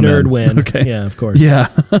course I'm Nerd in. Win. Okay. Yeah, of course. Yeah.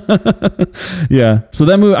 Yeah. So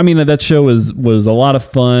that movie, I mean, that show was a lot of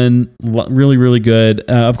fun. Really, really good.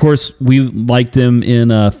 Of course, we liked him in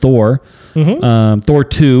Thor. Mm-hmm. Thor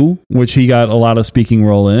 2, which he got a lot of speaking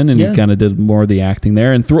role in, and he kind of did more of the acting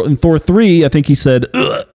there. And in Thor 3, I think he said,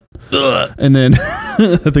 ugh. And then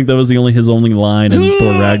I think that was his only line in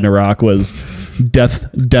Thor Ragnarok was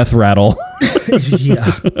death rattle.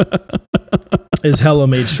 Yeah. His hella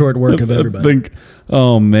made short work of everybody.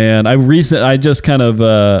 Oh man, I just kind of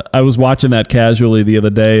I was watching that casually the other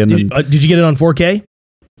day, and then, did you get it on 4K?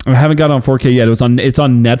 I haven't got it on 4K yet. It's on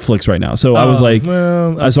Netflix right now. So I was like,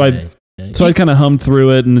 well, okay. So I kind of hummed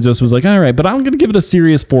through it and just was like, all right, but I'm going to give it a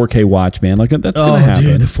serious 4K watch, man. Like, that's going to happen.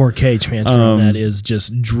 Dude, the 4K transfer on that is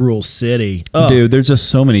just drool city. Oh. Dude, there's just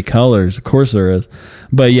so many colors. Of course there is.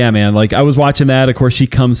 But yeah, man, like I was watching that. Of course, she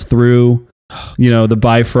comes through, the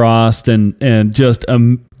Bifrost and just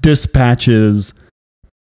dispatches,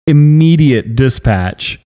 immediate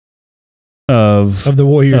dispatch of the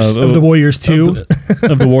Warriors, of the Warriors 2.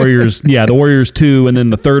 Of the Warriors. Yeah, the Warriors 2. And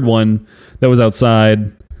then the third one that was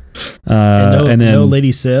outside. And then no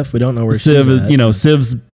Lady Sif. We don't know where Civ she's at.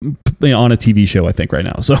 Civ's on a TV show, I think, right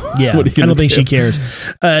now. So yeah, I don't think she cares.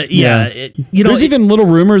 There's even little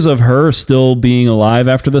rumors of her still being alive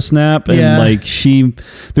after the snap, and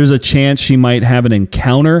there's a chance she might have an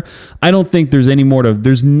encounter. I don't think there's any more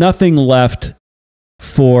there's nothing left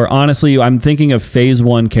for, honestly, I'm thinking of phase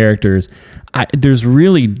 1 characters.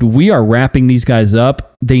 We are wrapping these guys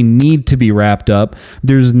up. They need to be wrapped up.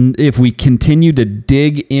 If we continue to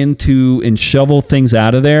dig into and shovel things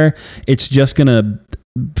out of there, it's just going to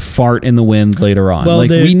fart in the wind later on. Well,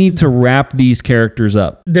 we need to wrap these characters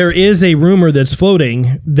up. There is a rumor that's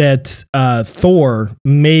floating that Thor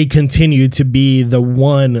may continue to be the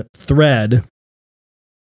one thread,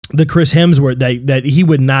 the Chris Hemsworth, that he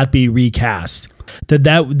would not be recast.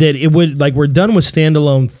 That it would, like, we're done with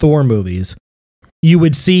standalone Thor movies. You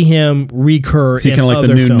would see him recur in other films. Kind of like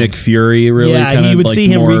the new films. Nick Fury, really. Yeah, you would see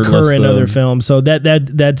him recur in other films. So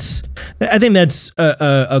that's I think that's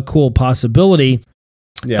a cool possibility.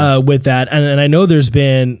 Yeah. With that, and I know there's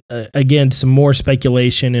been again some more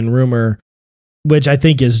speculation and rumor, which I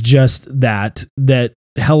think is just that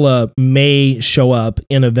Hela may show up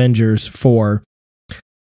in Avengers 4.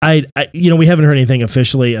 We haven't heard anything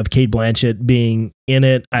officially of Cate Blanchett being in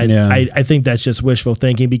it. I think that's just wishful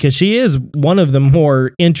thinking, because she is one of the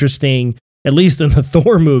more interesting, at least in the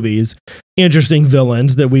Thor movies, interesting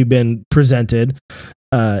villains that we've been presented.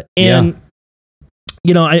 I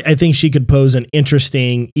think she could pose an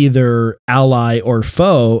interesting either ally or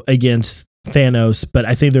foe against Thanos, but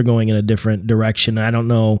I think they're going in a different direction. I don't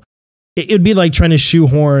know it'd be like trying to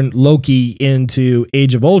shoehorn Loki into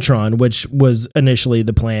Age of Ultron, which was initially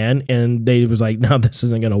the plan, and they was like, no, this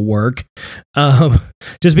isn't going to work.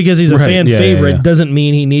 Just because he's a fan favorite doesn't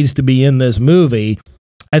mean he needs to be in this movie.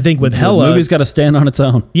 I think with Hela, the movie's got to stand on its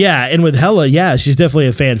own. Yeah, and with Hela, she's definitely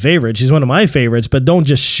a fan favorite. She's one of my favorites, but don't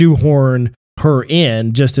just shoehorn her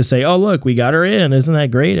in just to say, oh, look, we got her in. Isn't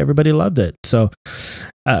that great? Everybody loved it. So,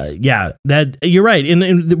 that you're right.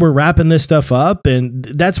 And we're wrapping this stuff up, and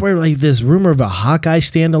that's where like this rumor of a Hawkeye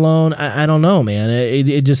standalone, I don't know, man.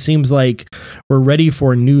 It just seems like we're ready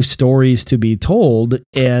for new stories to be told.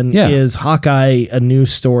 And is Hawkeye a new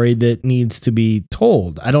story that needs to be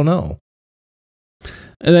told? I don't know.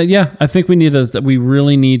 I think we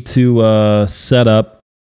really need to set up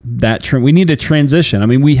that we need to transition. I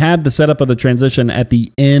mean, we had the setup of the transition at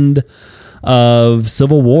the end of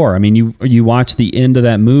Civil War. I mean, you watch the end of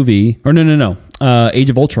that movie, or no,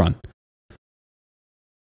 Age of Ultron.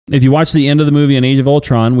 If you watch the end of the movie in Age of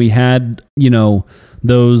Ultron, we had,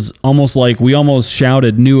 those almost like we almost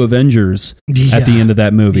shouted New Avengers at the end of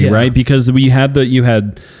that movie, right? Because you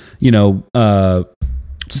had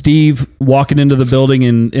Steve walking into the building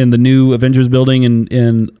in the new Avengers building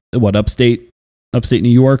in upstate New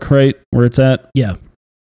York, right? Where it's at. Yeah.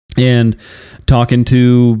 And talking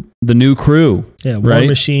to the new crew. Yeah. War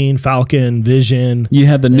Machine, Falcon, Vision. You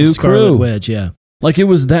had the new Scarlet crew. Witch. Yeah. Like it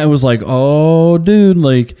was like, oh dude,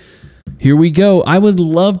 like here we go. I would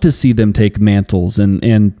love to see them take mantles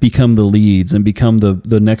and become the leads and become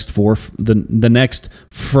the next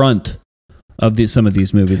front of some of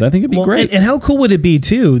these movies. I think it'd be great. And how cool would it be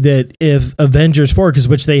too that if Avengers 4,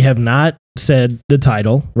 which they have not said the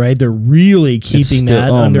title, right? They're really keeping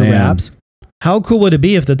that under wraps. How cool would it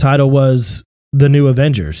be if the title was The New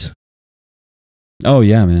Avengers? Oh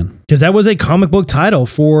yeah, man. Because that was a comic book title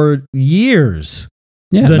for years.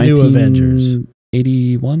 Yeah, The New Avengers.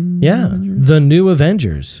 81? Yeah, Avengers? The New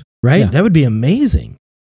Avengers, right? Yeah. That would be amazing.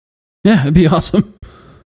 Yeah, it'd be awesome.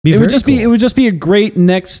 It would just be a great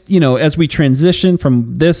next, as we transition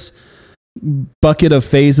from this bucket of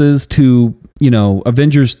phases to,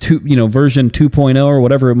 Avengers 2, version 2.0 or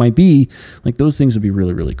whatever it might be. Like those things would be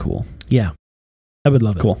really, really cool. Yeah. I would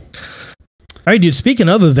love it. Cool. All right, dude. Speaking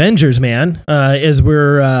of Avengers, man, as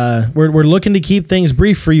we're looking to keep things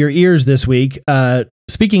brief for your ears this week.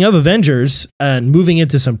 Speaking of Avengers and moving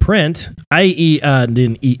into some print, I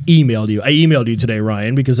emailed you. I emailed you today,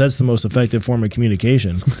 Ryan, because that's the most effective form of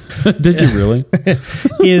communication. Did you really?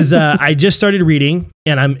 I just started reading,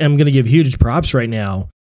 and I'm going to give huge props right now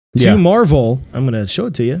to Marvel. I'm going to show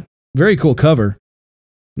it to you. Very cool cover.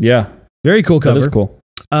 Yeah. Very cool cover. That is cool.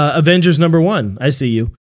 Avengers #1. I see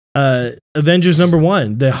you. Avengers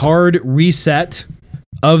 #1. The hard reset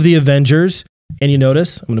of the Avengers. And you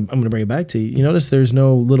notice, I'm gonna bring it back to you. You notice there's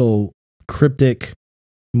no little cryptic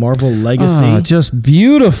Marvel legacy. Just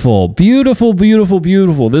beautiful, beautiful, beautiful,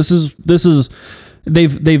 beautiful. This is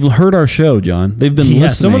they've heard our show, John. They've been listening.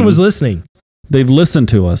 Someone was listening. They've listened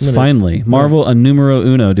to us finally. Marvel a numero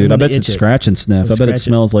uno, dude. I bet it's scratch and sniff. I bet it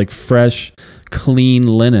smells like fresh, clean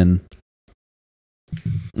linen.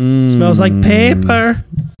 Smells like paper.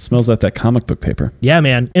 Smells like that comic book paper. Yeah,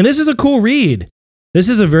 man. And this is a cool read. This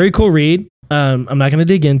is a very cool read. I'm not going to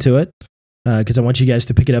dig into it because I want you guys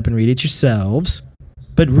to pick it up and read it yourselves.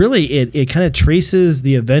 But really, it kind of traces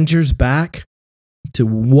the Avengers back to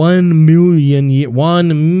 1 million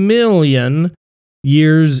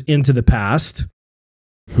years into the past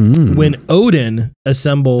when Odin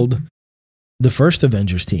assembled the first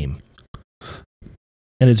Avengers team.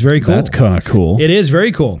 And it's very cool. That's kind of cool. It is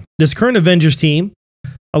very cool. This current Avengers team,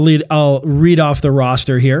 I'll read off the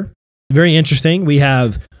roster here. Very interesting. We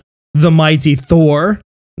have the mighty Thor.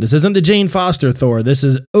 This isn't the Jane Foster Thor. This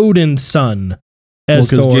is Odin's son as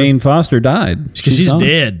Thor. Because Jane Foster died. Because she's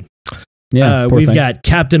dead. Yeah, we've got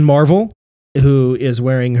Captain Marvel, who is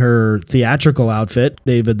wearing her theatrical outfit.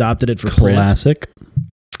 They've adopted it for classic.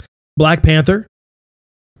 Print. Black Panther,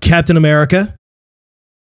 Captain America,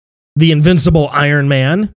 the Invincible Iron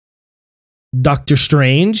Man, Doctor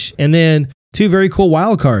Strange, and then two very cool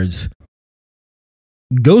wild cards.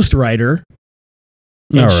 Ghost Rider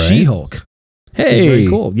and She-Hulk. Hey. Very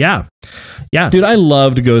cool. Yeah. Yeah. Dude, I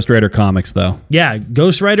loved Ghost Rider comics, though. Yeah.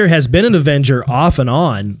 Ghost Rider has been an Avenger off and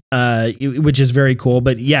on, which is very cool.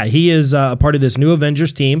 But yeah, he is a part of this new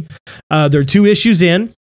Avengers team. There are 2 issues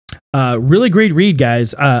in. Really great read,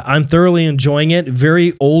 guys. I'm thoroughly enjoying it.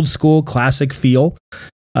 Very old school, classic feel.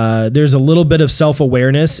 There's a little bit of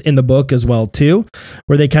self-awareness in the book as well, too,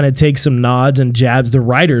 where they kind of take some nods and jabs. The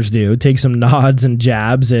writers do take some nods and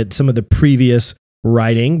jabs at some of the previous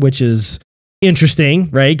writing, which is interesting,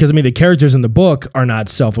 right? Because I mean, the characters in the book are not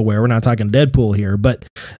self-aware. We're not talking Deadpool here, but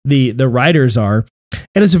the writers are,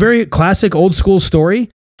 and it's a very classic old school story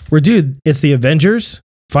where, dude, it's the Avengers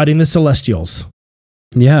fighting the Celestials.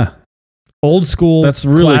 Yeah, old school. That's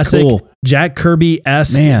really classic, cool. Jack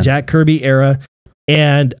Kirby-esque, Jack Kirby era,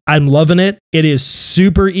 and I'm loving it. It is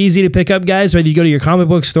super easy to pick up, guys. Whether you go to your comic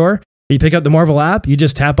book store, or you pick up the Marvel app, you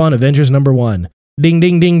just tap on Avengers #1. Ding,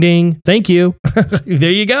 ding, ding, ding. Thank you.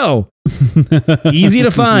 There you go. Easy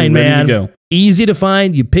to find, man. To Easy to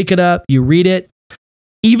find. You pick it up, you read it.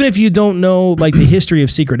 Even if you don't know like the history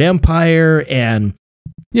of Secret Empire and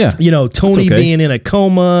Tony being in a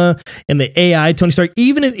coma and the AI Tony Stark,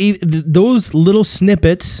 even if those little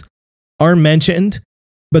snippets are mentioned,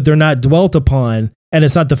 but they're not dwelt upon, and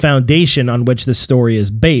it's not the foundation on which the story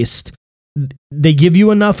is based, they give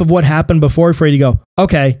you enough of what happened before for you to go,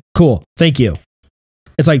 okay, cool, thank you.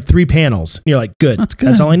 It's like 3 panels. You're like, good.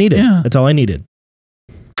 That's all I needed. Yeah. That's all I needed.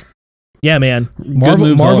 Yeah, man.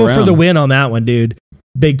 Marvel for the win on that one, dude.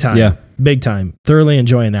 Big time. Yeah. Big time. Thoroughly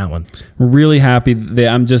enjoying that one. Really happy.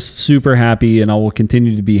 I'm just super happy, and I will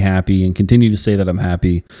continue to be happy and continue to say that I'm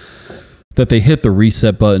happy that they hit the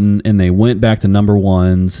reset button and they went back to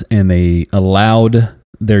 #1s and they allowed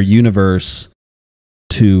their universe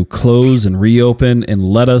to close and reopen and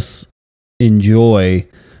let us enjoy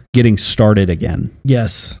getting started again.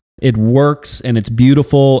 Yes. It works and it's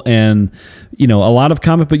beautiful, and a lot of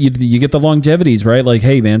comic book you get the longevities, right? Like,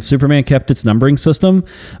 hey man, Superman kept its numbering system,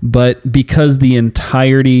 but because the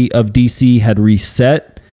entirety of DC had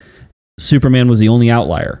reset, Superman was the only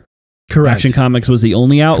outlier. Correct. Action Comics was the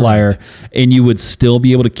only outlier. Correct. And you would still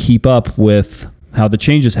be able to keep up with how the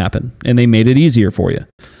changes happen, and they made it easier for you.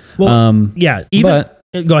 Well,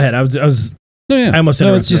 go ahead. I almost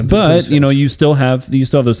said it's just, but you still have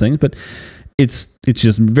those things, but it's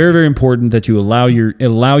just very, very important that you allow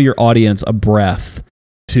your audience a breath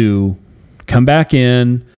to come back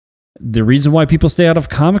in. The reason why people stay out of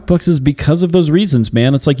comic books is because of those reasons,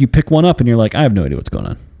 man. It's like you pick one up and you're like, I have no idea what's going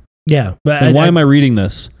on. Yeah, but why am I reading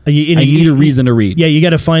this? I need a reason to read. Yeah, you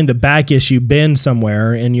got to find the back issue bin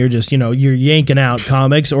somewhere, and you're just you're yanking out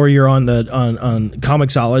comics, or you're on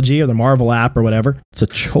Comixology or the Marvel app or whatever. It's a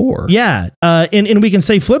chore. Yeah, and we can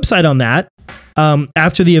say flip side on that.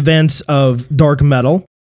 After the events of Dark Metal,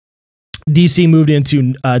 DC moved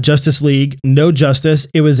into Justice League No Justice.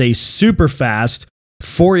 It was a super fast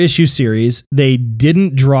 4-issue series. They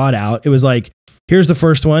didn't draw it out. It was like, here's the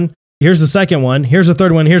first one. Here's the second one. Here's the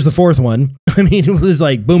third one. Here's the fourth one. I mean, it was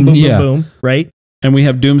like boom, boom, boom, boom, right? And we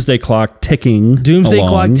have Doomsday Clock ticking.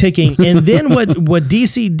 Clock ticking. And then what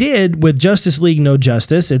DC did with Justice League No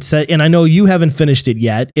Justice, it said, and I know you haven't finished it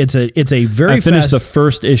yet. It's a very fast. I finished the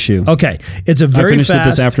first issue. Okay. It's a very fast. I finished it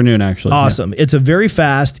this afternoon, actually. Awesome. Yeah. It's a very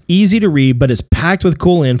fast, easy to read, but it's packed with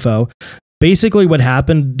cool info. Basically, what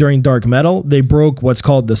happened during Dark Metal, they broke what's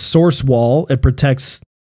called the Source Wall. It protects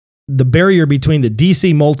the barrier between the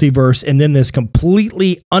DC multiverse and then this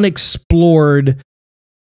completely unexplored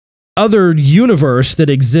other universe that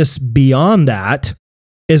exists beyond that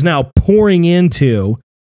is now pouring into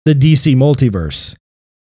the DC multiverse.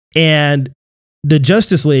 And the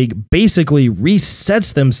Justice League basically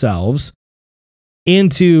resets themselves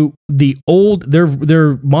into the old,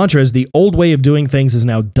 their mantra is the old way of doing things is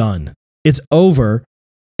now done. It's over.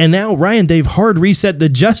 And now Ryan Dave hard reset the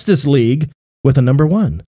Justice League with a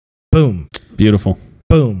 #1. Boom. Beautiful.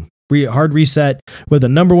 Boom. Hard reset with a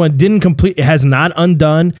 #1. Didn't complete. It has not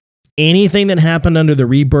undone anything that happened under the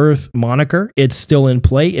Rebirth moniker. It's still in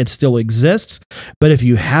play. It still exists. But if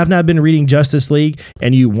you have not been reading Justice League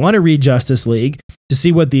and you want to read Justice League to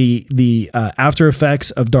see what the after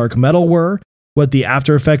effects of Dark Metal were, what the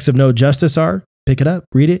after effects of No Justice are, pick it up,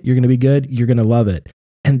 read it. You're going to be good. You're going to love it.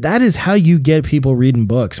 And that is how you get people reading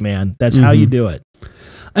books, man. That's how you do it.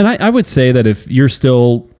 And I would say that if you're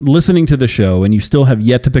still listening to the show and you still have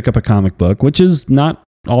yet to pick up a comic book, which is not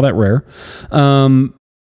all that rare,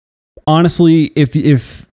 honestly,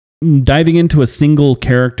 if diving into a single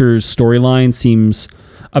character's storyline seems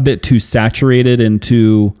a bit too saturated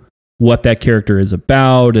into what that character is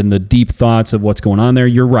about and the deep thoughts of what's going on there,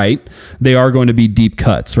 you're right. They are going to be deep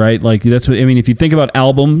cuts, right? Like that's what I mean. If you think about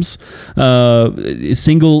albums,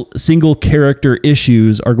 single character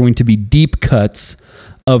issues are going to be deep cuts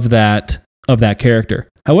of that character.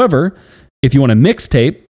 However, if you want a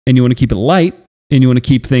mixtape and you want to keep it light and you want to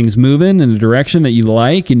keep things moving in a direction that you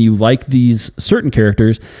like and you like these certain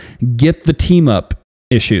characters, get the team up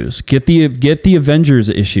issues, get the Avengers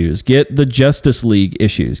issues, get the Justice League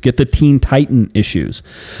issues, get the Teen Titan issues.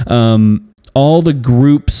 All the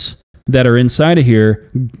groups that are inside of here,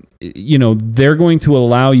 they're going to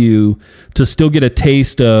allow you to still get a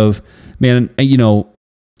taste of man, you know,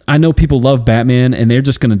 I know people love Batman and they're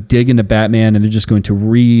just going to dig into Batman and they're just going to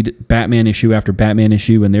read Batman issue after Batman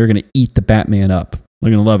issue and they're going to eat the Batman up.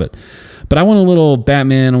 They're going to love it. But I want a little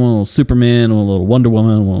Batman, I want a little Superman, I want a little Wonder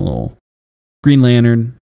Woman, I want a little Green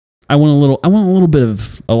Lantern. I want a little bit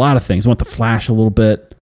of a lot of things. I want the Flash a little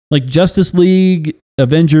bit. Like Justice League,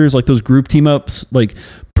 Avengers, like those group team ups, like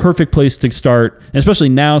perfect place to start. And especially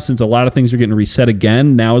now, since a lot of things are getting reset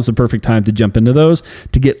again, now is the perfect time to jump into those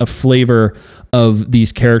to get a flavor of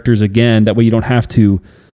these characters again. That way you don't have to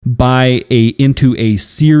buy into a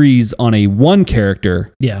series on a one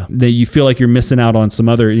character. Yeah. That you feel like you're missing out on some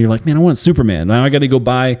other, and you're like, man, I want Superman. Now I got to go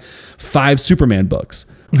buy 5 Superman books.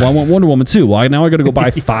 Well, I want Wonder Woman too. Well, now I got to go buy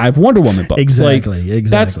 5 Wonder Woman books. Exactly.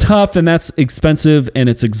 That's tough and that's expensive and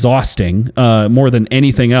it's exhausting more than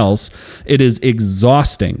anything else. It is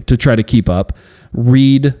exhausting to try to keep up.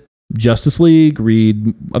 Read Justice League,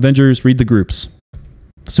 read Avengers, read the groups.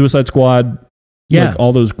 Suicide Squad. Yeah. Like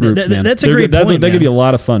all those groups, man. That's a great point. They give you a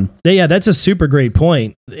lot of fun. Yeah, that's a super great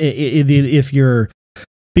point. If you're...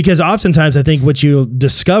 Because oftentimes I think what you'll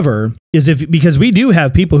discover is because we do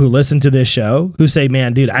have people who listen to this show who say,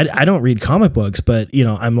 man, dude, I don't read comic books, but you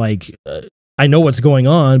know, I'm like, I know what's going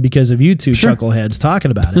on because of you two chuckleheads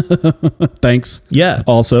talking about it. Thanks. Yeah.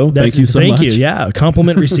 Also, thank you so much. Thank you. Yeah.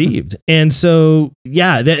 Compliment received. And so,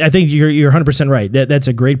 yeah, I think you're 100% right. That's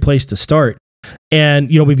a great place to start. And,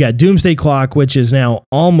 you know, we've got Doomsday Clock, which is now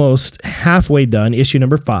almost halfway done. Issue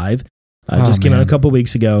number 5 just came out a couple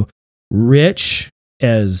weeks ago. Rich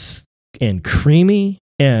and creamy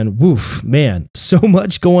and woof, man, so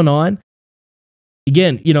much going on.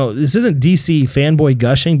 Again, you know, this isn't DC fanboy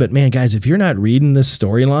gushing, but man, guys, if you're not reading this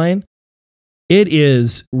storyline, it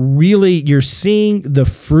is really, you're seeing the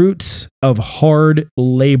fruits of hard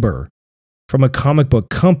labor from a comic book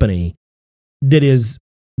company that is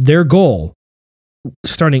their goal,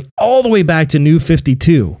 starting all the way back to New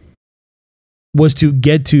 52, was to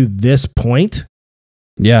get to this point.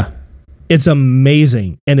 Yeah. It's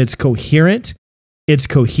amazing and it's coherent. It's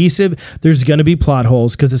cohesive. There's going to be plot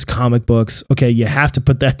holes because it's comic books. Okay, you have to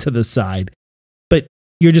put that to the side. But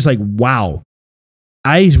you're just like, wow,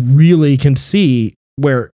 I really can see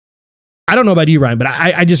where, I don't know about you, Ryan, but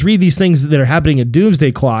I just read these things that are happening in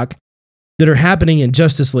Doomsday Clock, that are happening in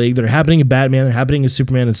Justice League, that are happening in Batman, that are happening in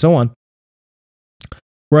Superman and so on,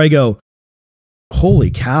 where I go, holy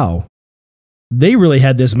cow, they really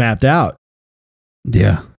had this mapped out.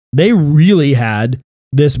 Yeah. They really had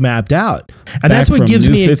this mapped out. And that's what gives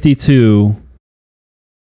me 52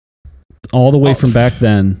 all the way from back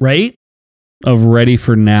then. Right? Of Ready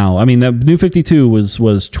for Now. I mean, that New 52 was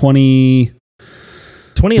 2011.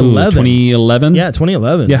 2011? Yeah,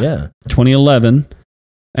 2011. Yeah. 2011.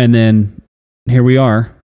 And then here we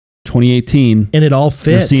are, 2018. And it all fits.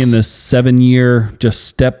 We're seeing this 7-year just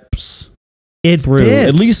steps. It through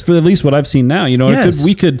fits. at least what I've seen now, you know, yes.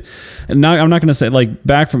 we could, and now I'm not going to say like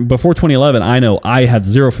back from before 2011. I know I have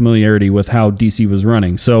zero familiarity with how DC was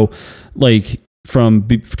running. So like from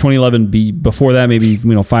 2011 before that, maybe,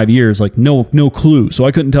 you know, 5 years, like no clue. So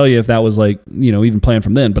I couldn't tell you if that was like, you know, even planned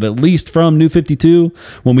from then, but at least from New 52,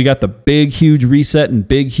 when we got the big, huge reset and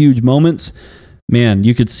big, huge moments, man,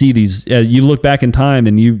 you could see these, you look back in time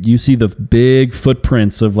and you see the big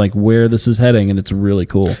footprints of like where this is heading. And it's really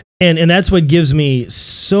cool. And that's what gives me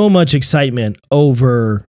so much excitement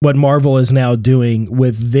over what Marvel is now doing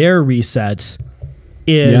with their resets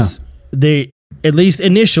is they, at least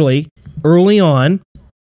initially, early on,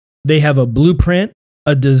 they have a blueprint,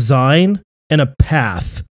 a design, and a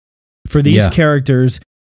path for these characters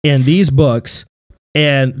and these books.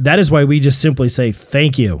 And that is why we just simply say,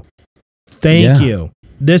 thank you. Thank you.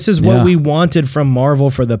 This is what we wanted from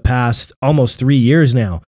Marvel for the past almost 3 years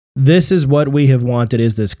now. This is what we have wanted,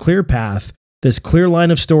 is this clear path, this clear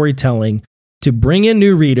line of storytelling to bring in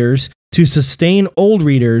new readers, to sustain old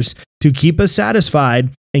readers, to keep us satisfied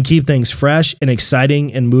and keep things fresh and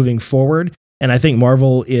exciting and moving forward. And I think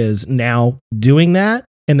Marvel is now doing that.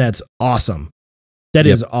 And that's awesome. That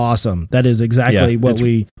is awesome. That is exactly what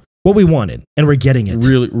we wanted, and we're getting it.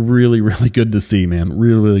 Really, really, really good to see, man.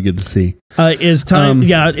 Really, really good to see. As time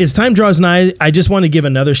draws nigh, I just want to give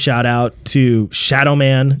another shout out to Shadow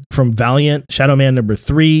Man from Valiant. Shadow Man number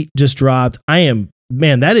 3 just dropped.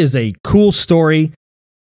 That is a cool story.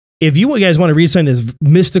 If you guys want to read something that's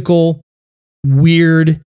mystical,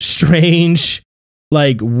 weird, strange,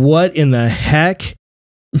 like what in the heck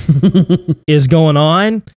is going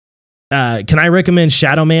on? Can I recommend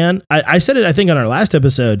Shadow Man? I said it, I think, on our last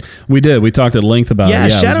episode. We did. We talked at length about it. Yeah,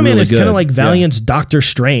 Shadow Man is kind of like Valiant's Doctor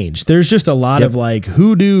Strange. There's just a lot of like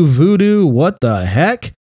hoodoo, voodoo, what the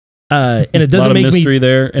heck? And it doesn't a lot of make mystery me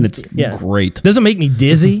there, and it's great. Doesn't make me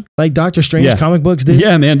dizzy like Doctor Strange comic books do.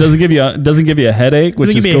 Yeah, man, doesn't give you a headache, which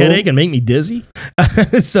doesn't is give me a headache and make me dizzy.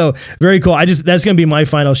 So very cool. That's going to be my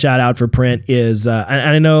final shout out for print. Is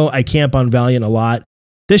I know I camp on Valiant a lot.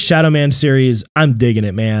 This Shadow Man series, I'm digging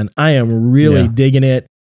it, man. I am really digging it.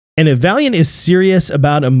 And if Valiant is serious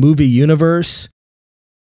about a movie universe,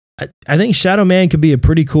 I think Shadow Man could be a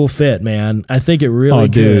pretty cool fit, man. I think it really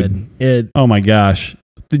could. Oh my gosh.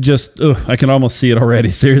 I can almost see it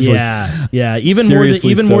already. Seriously. Yeah. Even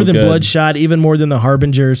more than Bloodshot, even more than the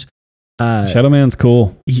Harbingers. Shadow Man's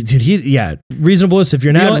cool. Reasonableness. If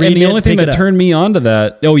you're not reading the only thing that turned me on to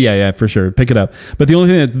that, for sure, pick it up. But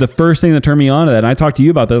the first thing that turned me on to that, and I talked to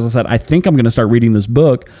you about this, I said, I think I'm going to start reading this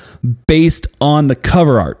book based on the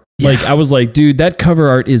cover art. Yeah. Like, I was like, dude, that cover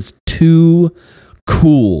art is too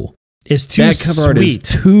cool. It's too that cover art is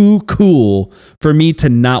too cool for me to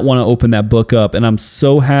not want to open that book up. And I'm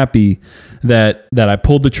so happy that I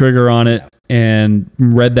pulled the trigger on it and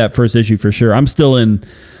read that first issue for sure. I'm still in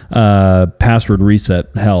password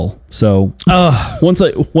reset hell. So once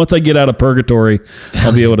I get out of purgatory,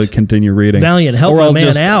 I'll be able to continue reading. Valiant, help my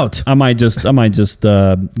man out. I might just get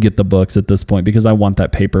the books at this point because I want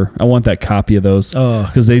that paper. I want that copy of those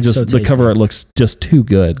because the cover art looks just too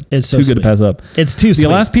good. It's too good to pass up. It's too sweet. The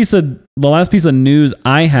last piece of news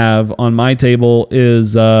I have on my table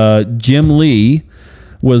is Jim Lee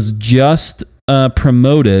was just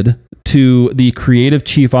promoted to the creative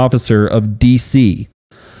chief officer of DC.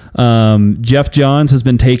 Jeff Johns has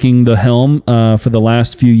been taking the helm for the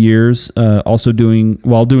last few years, also doing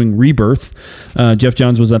Rebirth. Jeff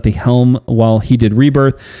Johns was at the helm while he did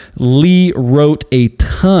Rebirth. Lee wrote a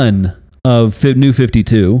ton of New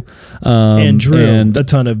 52 and drew a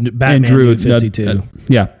ton of Batman New 52.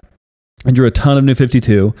 And drew a ton of New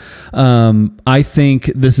 52. I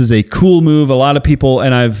think this is a cool move. A lot of people,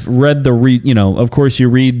 and I've read of course you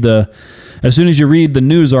read as soon as you read the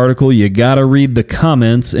news article, you got to read the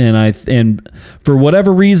comments. And for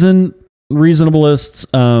whatever reason,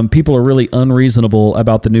 reasonableists, people are really unreasonable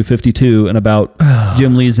about the New 52 and about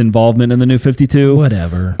Jim Lee's involvement in the New 52.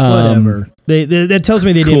 Whatever. That tells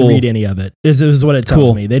me they didn't read any of it. This is what it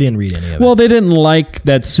tells me. They didn't read any of it. Well, they didn't like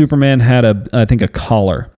that Superman had a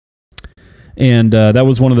collar. And that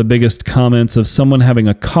was one of the biggest comments of someone having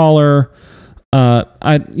a collar.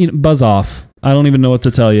 Buzz off. I don't even know what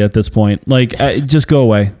to tell you at this point. Like, just go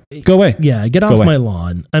away. Go away. Yeah, get off my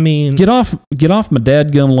lawn. I mean, get off my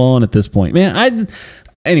dadgum lawn at this point, man.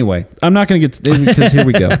 Anyway, I'm not going to get because here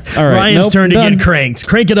we go. All right, Ryan's turn to get cranked.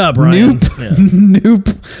 Crank it up, Ryan. Nope.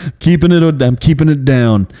 I'm keeping it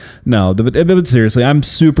down. No, but seriously, I'm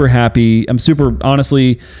super happy. I'm super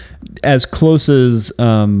honestly as close as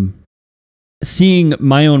seeing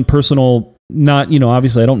my own personal. Not,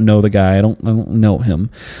 obviously I don't know the guy. I don't know him,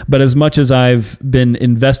 but as much as I've been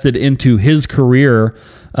invested into his career,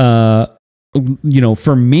 for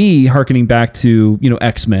me, hearkening back to,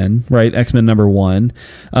 X-Men, right? X-Men #1.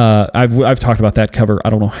 I've talked about that cover. I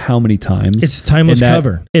don't know how many times. It's a timeless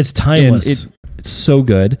cover. It's timeless. It's so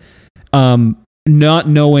good. Not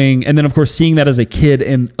knowing, and then of course seeing that as a kid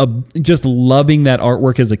and just loving that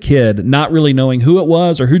artwork as a kid, not really knowing who it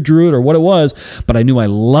was or who drew it or what it was, but I knew I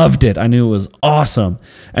loved it. I knew it was awesome.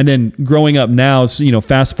 And then growing up now,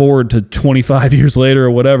 fast forward to 25 years later or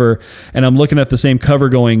whatever, and I'm looking at the same cover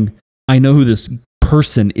going, I know who this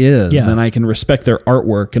person is and I can respect their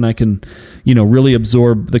artwork and I can, really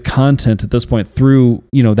absorb the content at this point through,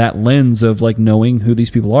 that lens of like knowing who these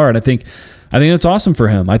people are. And I think that's awesome for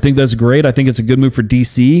him. I think that's great. I think it's a good move for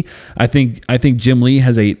DC. I think Jim Lee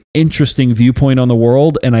has a interesting viewpoint on the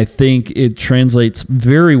world, and I think it translates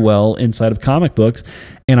very well inside of comic books.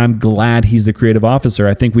 And I'm glad he's the creative officer.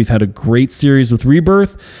 I think we've had a great series with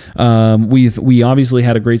Rebirth. We obviously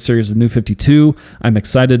had a great series with New 52. I'm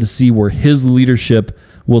excited to see where his leadership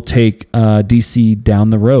will take DC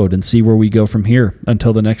down the road and see where we go from here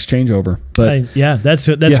until the next changeover. But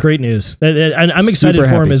that's great news. And I'm excited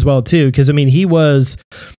for him as well too, because I mean, he was,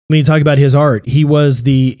 when you talk about his art, he was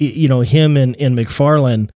him and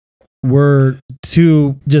McFarlane were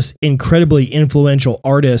two just incredibly influential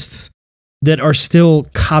artists that are still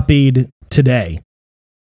copied today.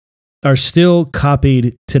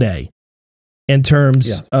 In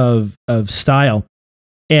terms of style.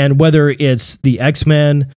 And whether it's the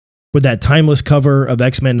X-Men with that timeless cover of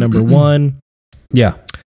X-Men #1. Yeah.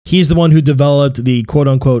 He's the one who developed the quote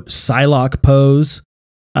unquote Psylocke pose.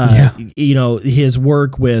 His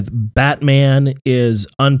work with Batman is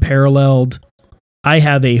unparalleled. I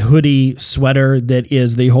have a hoodie sweater that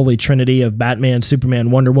is the Holy Trinity of Batman,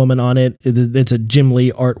 Superman, Wonder Woman on it. It's a Jim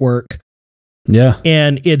Lee artwork. Yeah.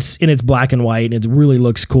 And it's black and white, and it really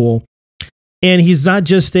looks cool. And he's not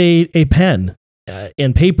just a pen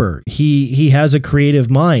and paper. He has a creative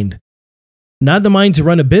mind. Not the mind to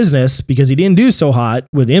run a business, because he didn't do so hot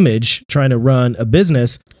with Image trying to run a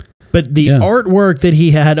business, but the artwork that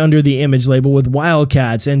he had under the Image label with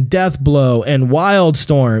Wildcats and Deathblow and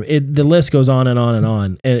Wildstorm, the list goes on and on and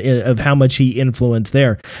on of how much he influenced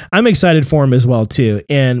there. I'm excited for him as well too,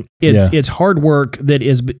 and it's hard work that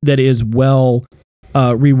is well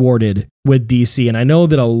rewarded with DC. And I know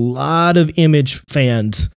that a lot of Image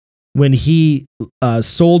fans, when he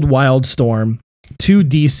sold Wildstorm to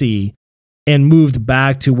DC and moved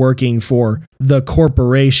back to working for the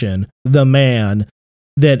corporation, the man,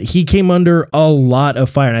 that he came under a lot of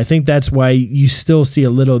fire. And I think that's why you still see a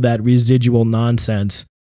little of that residual nonsense.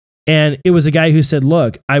 And it was a guy who said,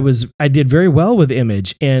 look, I did very well with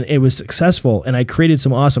Image, and it was successful, and I created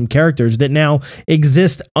some awesome characters that now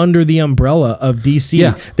exist under the umbrella of DC.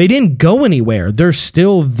 Yeah. They didn't go anywhere. They're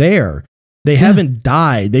still there. They haven't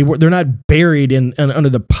died. They're not buried in under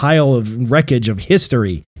the pile of wreckage of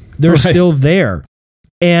history. They're still there.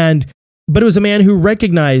 But it was a man who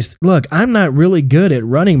recognized, look, I'm not really good at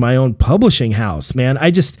running my own publishing house, man.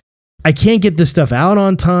 I can't get this stuff out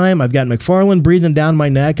on time. I've got McFarlane breathing down my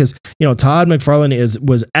neck, because, Todd McFarlane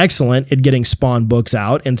was excellent at getting Spawn books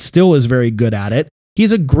out and still is very good at it.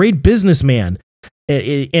 He's a great businessman,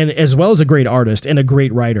 and as well as a great artist and a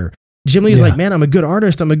great writer. Jim Lee is like, man, I'm a good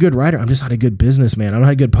artist. I'm a good writer. I'm just not a good businessman. I'm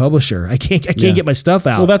not a good publisher. I can't get my stuff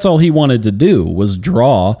out. Well, that's all he wanted to do was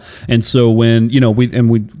draw. And so when,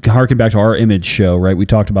 we harken back to our Image show, right? We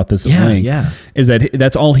talked about this at length. Is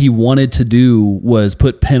that's all he wanted to do was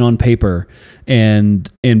put pen on paper and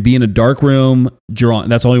be in a dark room drawing.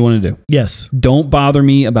 That's all he wanted to do. Yes. Don't bother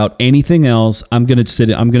me about anything else. I'm going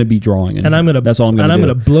to be drawing. That's all I'm going to do. And I'm going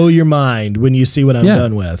to blow your mind when you see what I'm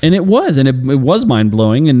done with. And it was mind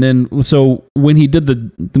blowing. And then, so when he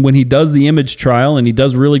does the Image trial, and he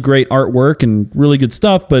does really great artwork and really good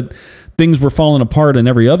stuff, but things were falling apart in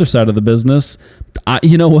every other side of the business.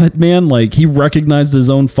 You know what, man? Like, he recognized his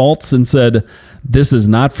own faults and said, this is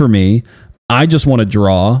not for me. I just want to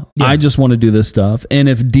draw. Yeah. I just want to do this stuff. And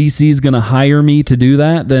if DC's going to hire me to do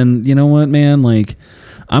that, then you know what, man? Like,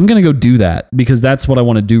 I'm going to go do that, because that's what I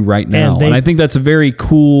want to do right now. And I think that's a very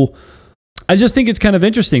cool. I just think it's kind of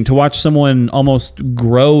interesting to watch someone almost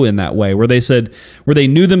grow in that way, where they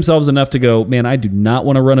knew themselves enough to go, man, I do not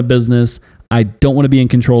want to run a business. I don't want to be in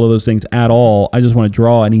control of those things at all. I just want to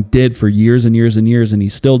draw. And he did for years and years and years, and he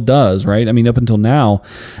still does, right? I mean, up until now.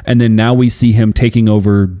 And then now we see him taking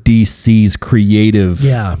over DC's creative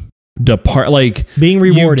like being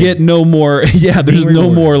rewarded. You get no more. Yeah, there's no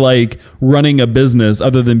more like running a business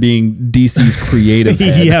other than being DC's creative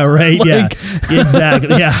head. Yeah, right. Like,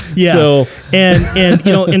 exactly. Yeah. So and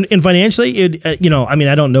and financially, I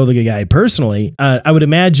don't know the guy personally. I would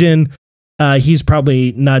imagine he's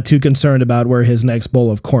probably not too concerned about where his next bowl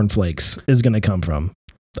of cornflakes is going to come from.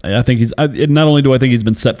 I think not only do I think he's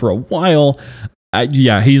been set for a while. I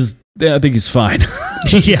think he's fine.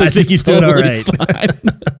 I think he's doing all right. I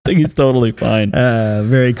think he's totally fine.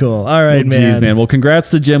 Very cool. All right, man. Geez, man. Well, congrats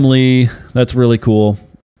to Jim Lee. That's really cool.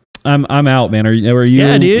 I'm out, man. Are you?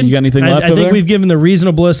 Yeah, dude. You got anything left? I think we've given the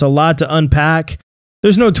Reasonabliss a lot to unpack.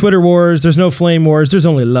 There's no Twitter wars. There's no flame wars. There's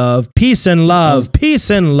only love. Peace and love. Peace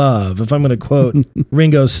and love. If I'm going to quote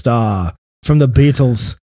Ringo Starr from the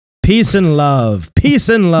Beatles. Peace and love. Peace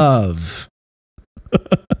and love.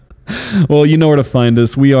 Well, you know where to find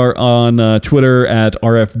us. We are on Twitter at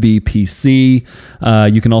RFBPC.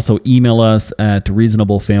 You can also email us at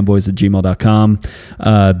reasonablefanboys@gmail.com.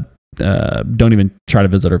 Don't even try to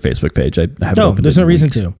visit our Facebook page. I haven't opened there's it no in reason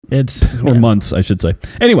weeks. to. Or months, I should say.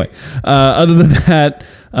 Anyway, other than that,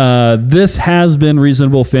 this has been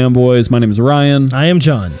Reasonable Fanboys. My name is Ryan. I am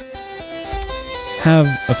John. Have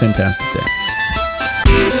a fantastic day.